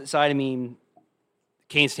the opposite side, I mean,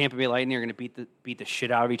 Canes, Tampa Bay Lightning are going to beat the shit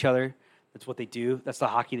out of each other. That's what they do. That's the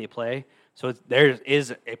hockey they play. So there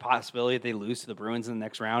is a possibility that they lose to the Bruins in the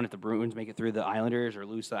next round if the Bruins make it through the Islanders or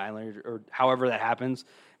lose to the Islanders or however that happens,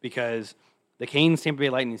 because the Canes Tampa Bay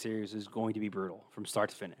Lightning series is going to be brutal from start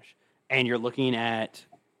to finish. And you're looking at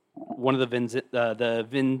one of the Venzina,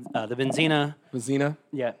 Vizina?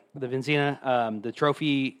 yeah, the Venzina, the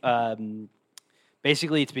trophy.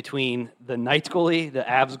 Basically, it's between the Knights goalie, the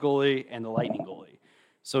Avs goalie, and the Lightning goalie.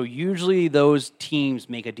 So usually those teams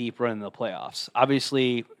make a deep run in the playoffs.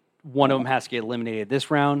 Obviously, one of them has to get eliminated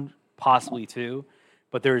this round, possibly two.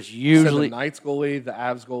 But there's You said usually the Knights goalie, the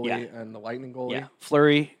Avs goalie, Yeah. and the Lightning goalie. yeah,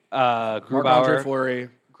 Fleury, Marc-Andre Fleury.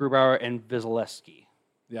 Grubauer, and Vasilevsky.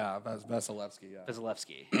 Yeah, Vasilevsky. Yeah.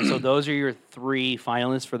 Vasilevsky. So those are your 3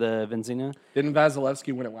 finalists for the Venzina. Didn't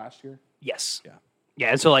Vasilevsky win it last year? Yes. Yeah.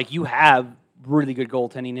 Yeah, and so like you have really good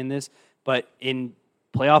goaltending in this, but in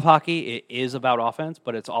playoff hockey, it is about offense,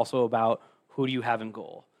 but it's also about who do you have in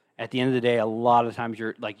goal. At the end of the day, a lot of times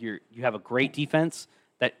you have a great defense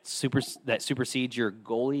that supersedes your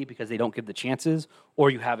goalie because they don't give the chances, or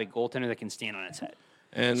you have a goaltender that can stand on its head.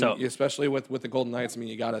 And So- especially with the Golden Knights, I mean,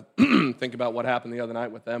 you got to think about what happened the other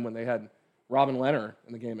night with them when they had Robin Lehner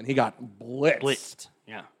in the game, and he got blitzed. Blitzed.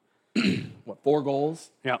 Yeah. 4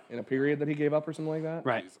 goals Yeah. in a period that he gave up or something like that?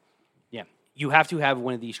 Right. Yeah. You have to have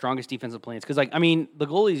one of the strongest defensive plans because, the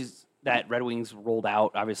goalies that Red Wings rolled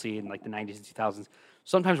out, obviously in the 90s and 2000s,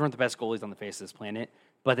 sometimes weren't the best goalies on the face of this planet,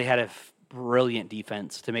 but they had a brilliant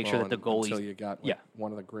defense to make sure that the goalies. Until you got Yeah.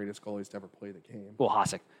 one of the greatest goalies to ever play the game. Well,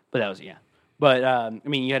 Hasek, but that was. But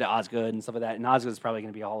you had Osgood and stuff like that, and Osgood's probably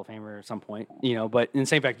going to be a Hall of Famer at some point, But in the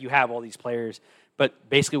same fact, you have all these players. But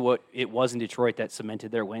basically, what it was in Detroit that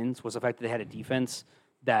cemented their wins was the fact that they had a defense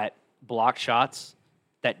that blocked shots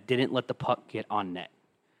that didn't let the puck get on net.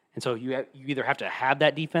 And so you either have to have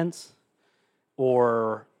that defense,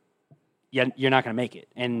 or you're not going to make it.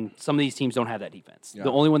 And some of these teams don't have that defense. Yeah.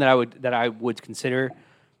 The only one that I would consider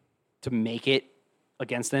to make it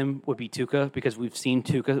against them would be Tuukka, because we've seen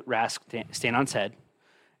Tuukka Rask stand on its head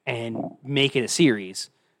and make it a series,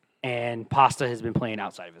 and Pasta has been playing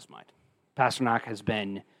outside of his mind. Pasternak has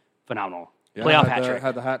been phenomenal. Yeah, Playoff hat trick.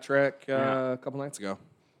 Had the hat trick a couple nights ago.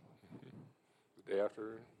 Day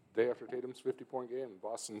after Tatum's 50-point game,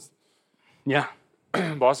 Yeah.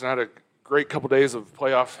 Boston had a great couple days of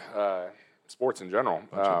playoff sports in general.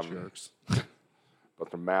 Bunch of jerks. But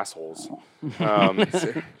they're massholes.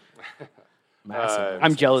 Massive.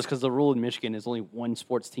 I'm jealous because the rule in Michigan is only one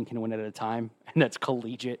sports team can win at a time, and that's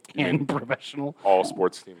collegiate and professional. All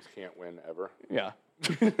sports teams can't win ever. Yeah.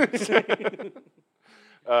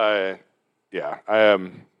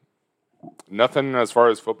 Nothing as far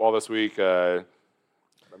as football this week. I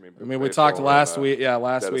mean, we talked last week. Yeah,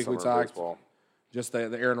 last week we talked just the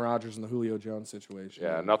Aaron Rodgers and the Julio Jones situation.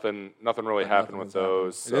 Yeah, nothing really happened with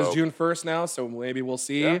those. It is so- June 1st now, so maybe we'll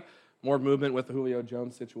see Yeah. more movement with the Julio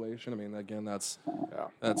Jones situation. I mean, again, that's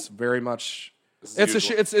Yeah. very much This is it's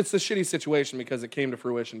usual- it's a shitty situation because it came to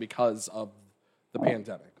fruition because of the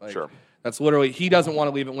pandemic. Like, Sure. That's literally he doesn't want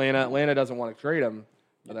to leave Atlanta. Atlanta doesn't want to trade him.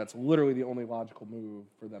 But that's literally the only logical move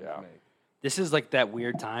for them Yeah. to make. This is like that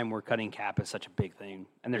weird time where cutting cap is such a big thing,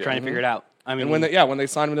 and they're trying to figure it out. I mean, And when they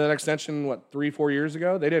signed him to that extension, 3-4 years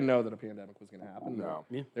ago, they didn't know that a pandemic was going to happen. No.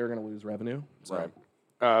 Yeah. They were going to lose revenue. So. Right.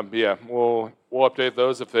 We'll update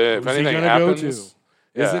those if anything gonna happens. go to? Is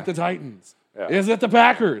Yeah. it the Titans? Yeah. Is it the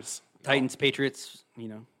Packers? Titans, Patriots,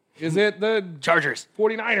 Is it the Chargers.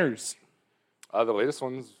 49ers? The latest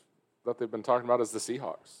ones that they've been talking about is the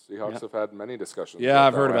Seahawks. Seahawks have had many discussions. Yeah,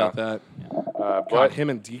 I've heard about that. But God, him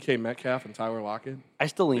and DK Metcalf and Tyler Lockett. I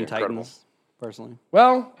still lean Incredible. Titans personally.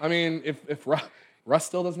 Well, I mean, if Russ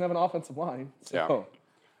still doesn't have an offensive line. So.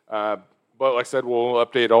 Yeah. But like I said, we'll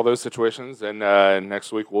update all those situations, and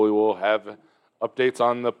next week we will have updates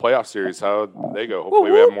on the playoff series, how they go.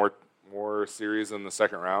 Hopefully, we have more series in the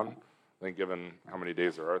second round. I think, given how many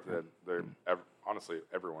days there are, honestly,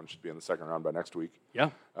 everyone should be in the second round by next week. Yeah.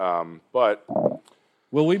 But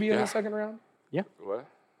Will we be in the second round? Yeah. what?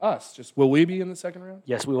 Us. Just will we be in the second round?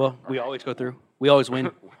 Yes, we will. We always go through. We always win.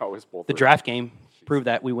 We always pull The through. draft game proved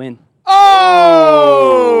that we win.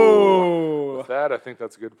 Oh! With that, I think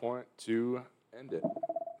that's a good point to end it.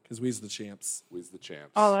 Because we's the champs. We's the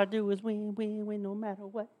champs. All I do is win, win, win, no matter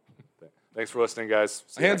what. Thanks for listening, guys.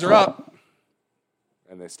 See you Hands next are week. up.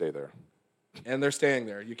 And they stay there. And they're staying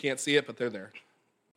there. You can't see it, but they're there.